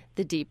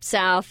the Deep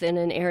South in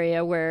an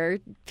area where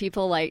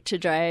people like to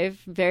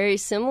drive very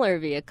similar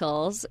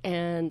vehicles.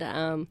 And,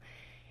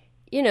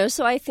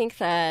 so I think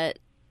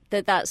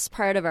that's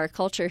part of our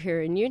culture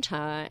here in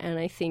Utah. And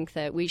I think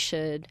that we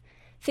should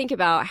think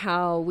about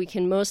how we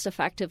can most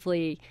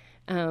effectively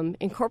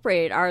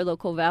incorporate our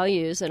local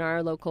values and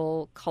our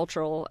local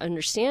cultural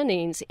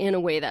understandings in a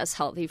way that's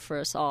healthy for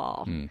us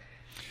all.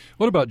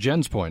 What about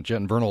Jen's point?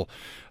 Jen Vernal,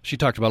 she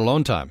talked about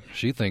alone time.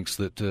 She thinks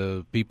that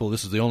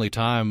this is the only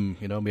time,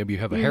 maybe you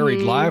have a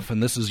harried life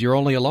and this is your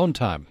only alone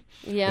time.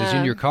 Yeah. Is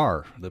in your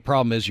car. The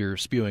problem is you're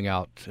spewing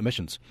out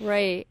emissions.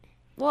 Right.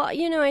 Well,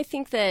 I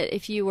think that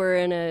if you were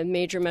in a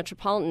major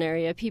metropolitan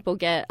area, people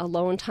get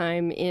alone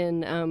time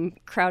in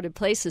crowded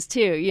places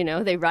too.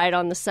 They ride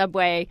on the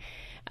subway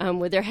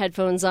with their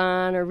headphones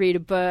on or read a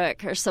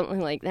book or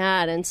something like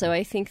that. And so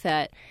I think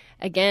that,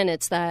 again,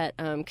 it's that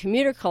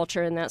commuter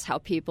culture, and that's how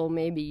people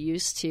may be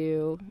used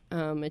to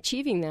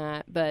achieving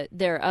that. But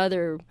there are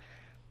other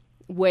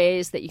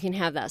ways that you can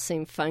have that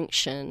same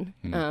function.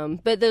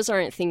 But those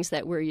aren't things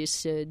that we're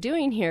used to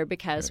doing here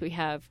because we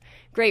have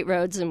great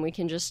roads and we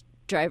can just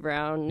drive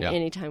around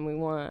anytime we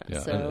want.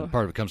 Yeah. So and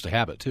part of it comes to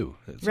habit, too.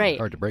 It's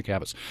hard to break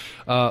habits.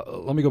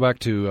 Let me go back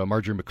to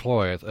Marjorie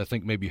McCloy. I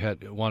think maybe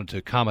you wanted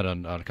to comment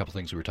on a couple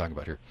things we were talking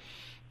about here.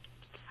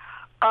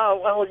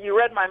 Well, you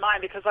read my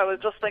mind because I was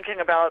just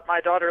thinking about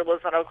my daughter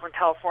lives in Oakland,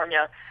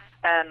 California,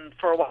 and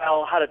for a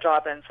while had a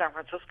job in San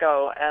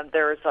Francisco, and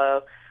there's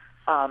a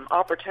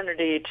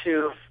opportunity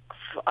to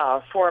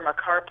form a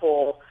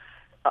carpool.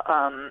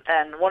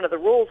 And one of the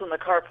rules in the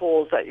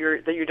carpool is that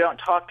you don't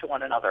talk to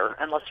one another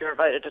unless you're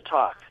invited to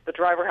talk. The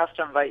driver has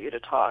to invite you to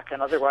talk,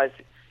 and otherwise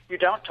you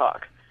don't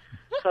talk.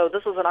 So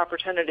this is an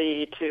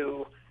opportunity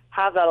to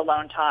have that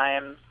alone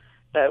time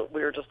that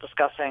we were just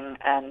discussing,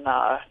 and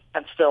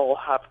still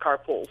have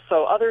carpools.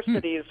 So other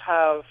cities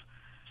have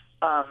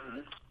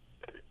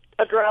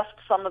addressed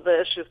some of the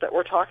issues that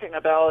we're talking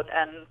about,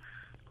 and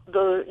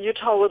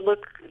Utah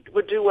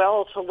would do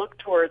well to look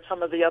towards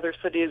some of the other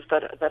cities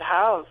that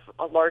have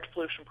large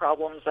pollution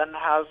problems and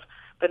have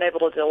been able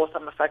to deal with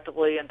them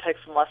effectively and take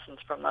some lessons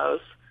from those.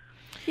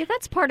 Yeah,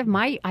 that's part of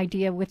my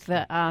idea with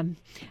the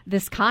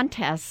this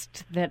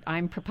contest that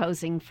I'm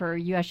proposing for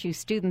USU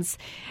students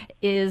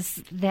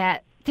is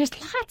that there's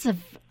lots of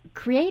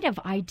creative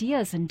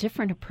ideas and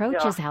different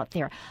approaches out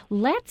there.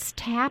 Let's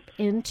tap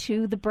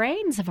into the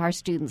brains of our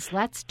students.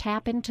 Let's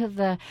tap into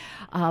the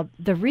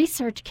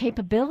research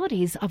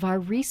capabilities of our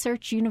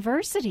research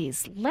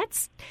universities.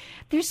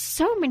 There's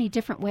so many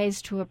different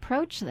ways to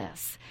approach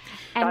this.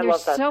 And I there's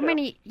love that so too.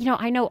 many,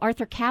 I know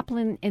Arthur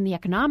Kaplan in the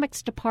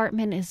economics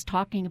department is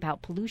talking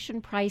about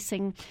pollution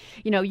pricing.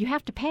 You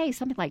have to pay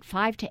something like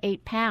 £5 to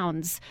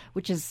 £8,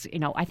 which is,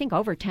 I think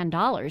over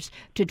 $10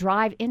 to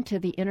drive into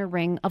the inner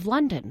ring of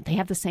London. They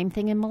have the same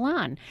thing in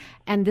Milan.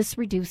 And this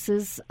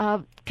reduces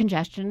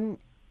congestion,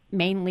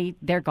 mainly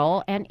their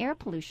goal, and air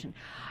pollution.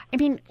 I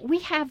mean, we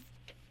have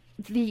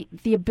the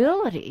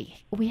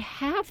ability. We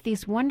have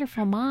these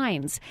wonderful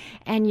minds,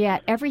 and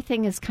yet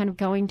everything is kind of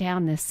going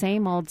down the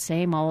same old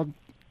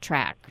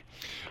track.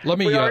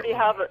 We already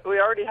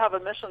have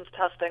emissions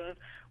testing.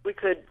 We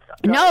could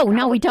No,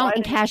 we don't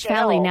in Cache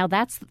Valley. Now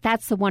that's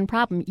the one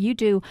problem. You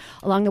do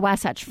along the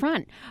Wasatch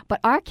Front, but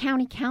our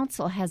county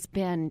council has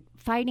been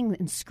fighting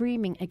and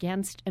screaming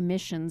against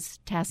emissions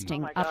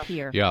testing up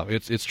here. Yeah,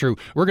 it's true.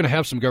 We're going to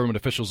have some government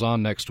officials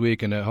on next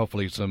week, and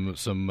hopefully some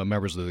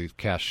members of the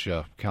Cache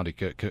County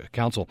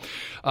Council.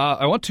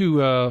 I want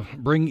to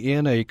bring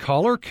in a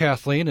caller,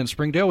 Kathleen in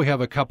Springdale. We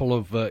have a couple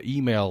of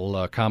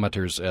email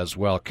commenters as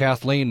well.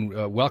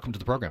 Kathleen, welcome to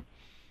the program.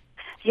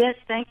 Yes,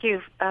 thank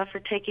you for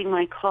taking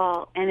my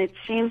call. And it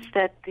seems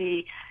that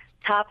the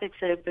topics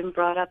that have been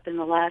brought up in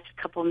the last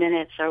couple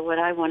minutes are what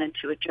I wanted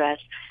to address.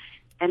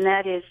 And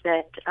that is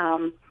that,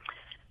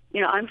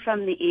 I'm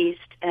from the East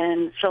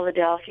and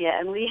Philadelphia,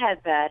 and we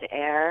had bad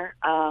air.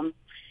 And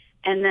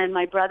then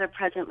my brother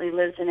presently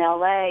lives in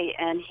L.A.,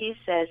 and he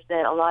says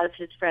that a lot of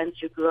his friends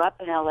who grew up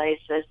in L.A.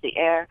 says the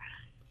air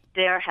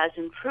there has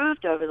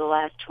improved over the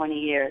last 20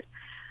 years.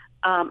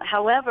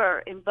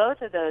 However, in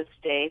both of those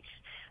states,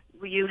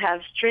 you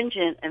have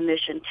stringent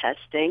emission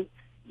testing,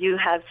 you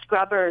have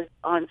scrubbers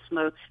on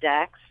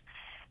smokestacks,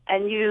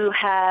 and you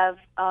have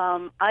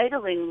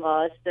idling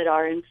laws that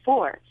are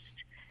enforced.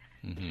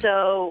 Mm-hmm.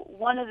 So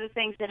one of the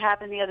things that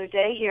happened the other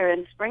day here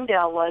in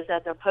Springdale was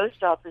at the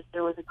post office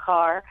there was a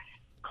car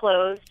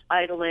closed,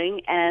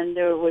 idling, and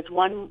there was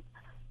one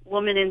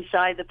woman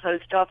inside the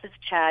post office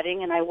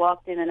chatting, and I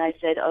walked in and I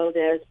said, oh,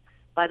 there's,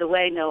 by the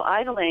way, no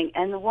idling.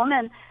 And the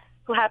woman,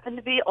 who happened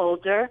to be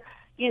older,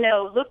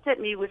 looked at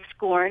me with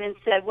scorn and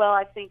said, well,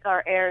 I think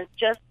our air is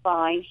just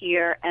fine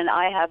here, and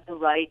I have the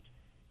right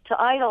to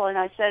idle. And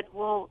I said,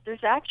 well,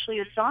 there's actually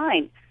a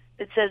sign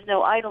that says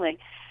no idling.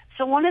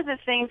 So one of the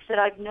things that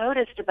I've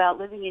noticed about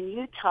living in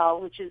Utah,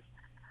 which is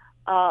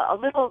a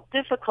little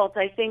difficult,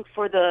 I think,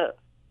 for the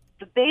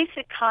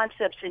basic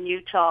concepts in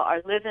Utah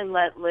are live and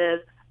let live.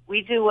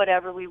 We do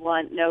whatever we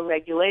want, no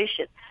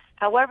regulation.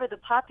 However, the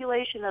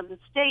population of the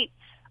state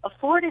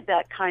afforded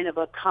that kind of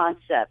a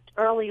concept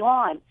early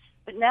on.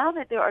 But now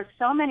that there are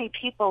so many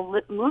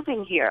people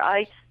moving here,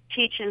 I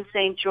teach in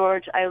St.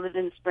 George, I live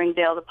in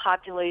Springdale, the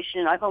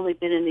population, I've only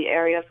been in the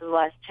area for the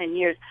last 10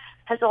 years,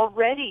 has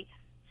already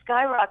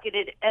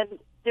skyrocketed, and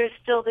there's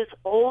still this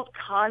old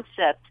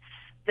concept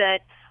that,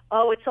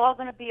 oh, it's all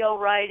going to be all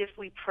right if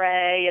we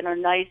pray and are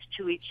nice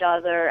to each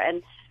other.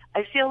 And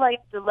I feel like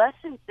the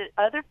lessons that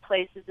other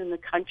places in the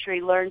country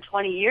learned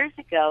 20 years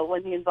ago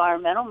when the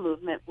environmental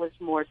movement was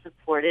more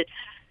supported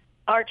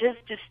are just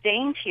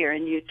disdained here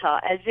in Utah,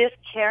 as if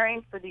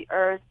caring for the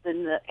earth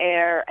and the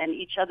air and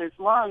each other's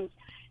lungs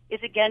is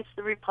against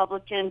the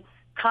Republican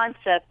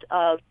concept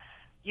of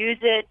use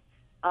it,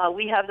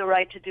 we have the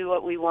right to do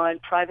what we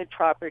want, private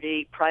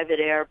property, private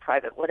air,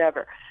 private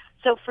whatever.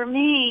 So for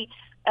me,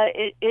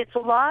 it's a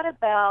lot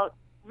about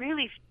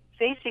really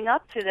facing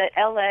up to that.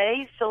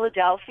 L.A.,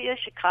 Philadelphia,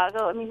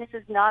 Chicago, I mean, this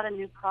is not a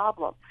new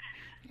problem.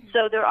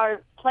 So there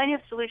are plenty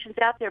of solutions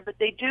out there, but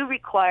they do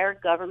require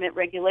government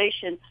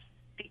regulation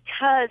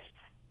because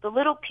the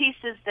little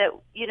pieces that,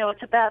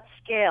 it's about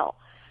scale.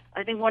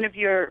 I think one of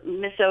your,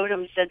 Miss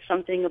Odom, said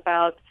something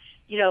about,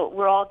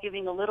 we're all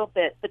giving a little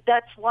bit, but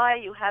that's why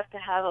you have to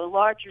have a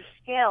larger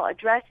scale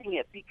addressing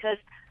it, because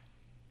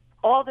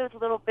all those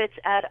little bits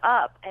add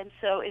up. And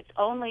so it's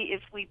only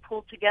if we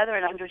pull together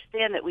and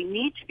understand that we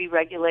need to be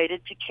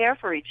regulated to care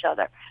for each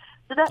other.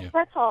 So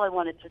that's all I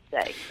wanted to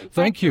say.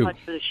 Thank you so much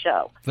for the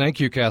show. Thank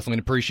you, Kathleen.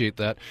 Appreciate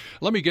that.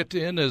 Let me get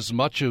in as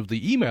much of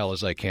the email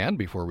as I can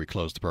before we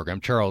close the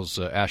program. Charles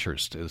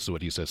Ashurst, this is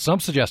what he says. Some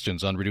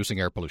suggestions on reducing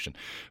air pollution.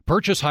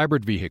 Purchase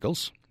hybrid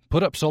vehicles.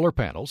 Put up solar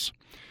panels.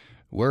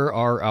 Where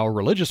are our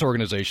religious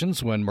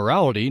organizations when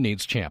morality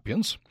needs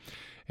champions?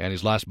 And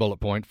his last bullet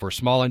point, for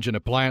small engine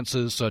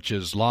appliances such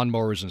as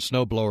lawnmowers and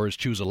snowblowers,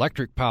 choose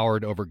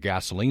electric-powered over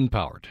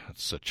gasoline-powered.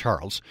 That's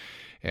Charles.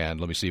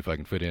 And let me see if I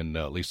can fit in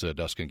Lisa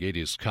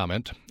Duskingadi's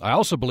comment. I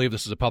also believe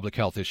this is a public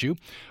health issue.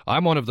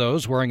 I'm one of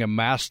those wearing a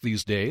mask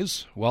these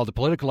days. While the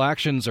political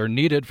actions are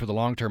needed for the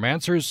long-term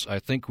answers, I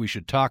think we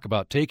should talk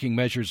about taking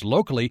measures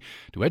locally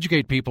to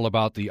educate people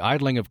about the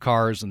idling of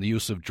cars and the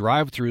use of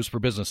drive-thrus for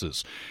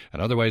businesses,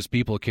 and other ways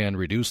people can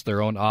reduce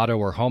their own auto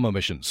or home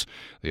emissions.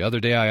 The other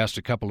day I asked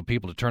a couple of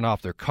people to turn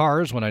off their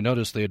cars when I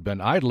noticed they had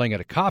been idling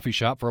at a coffee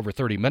shop for over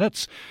 30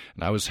 minutes,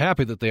 and I was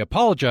happy that they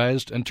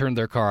apologized and turned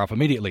their car off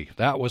immediately.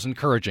 That was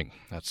encouraging.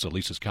 That's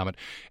Lisa's comment.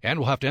 And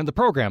we'll have to end the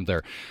program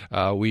there.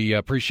 We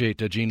appreciate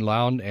Jean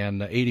Lown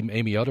and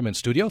Amy Odom in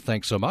studio.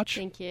 Thanks so much.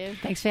 Thank you.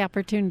 Thanks for the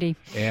opportunity.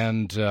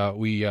 And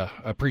we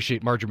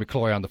appreciate Marjorie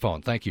McCloy on the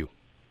phone. Thank you.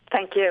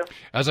 Thank you.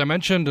 As I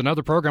mentioned,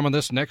 another program on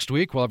this next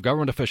week. We'll have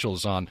government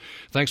officials on.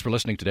 Thanks for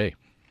listening today.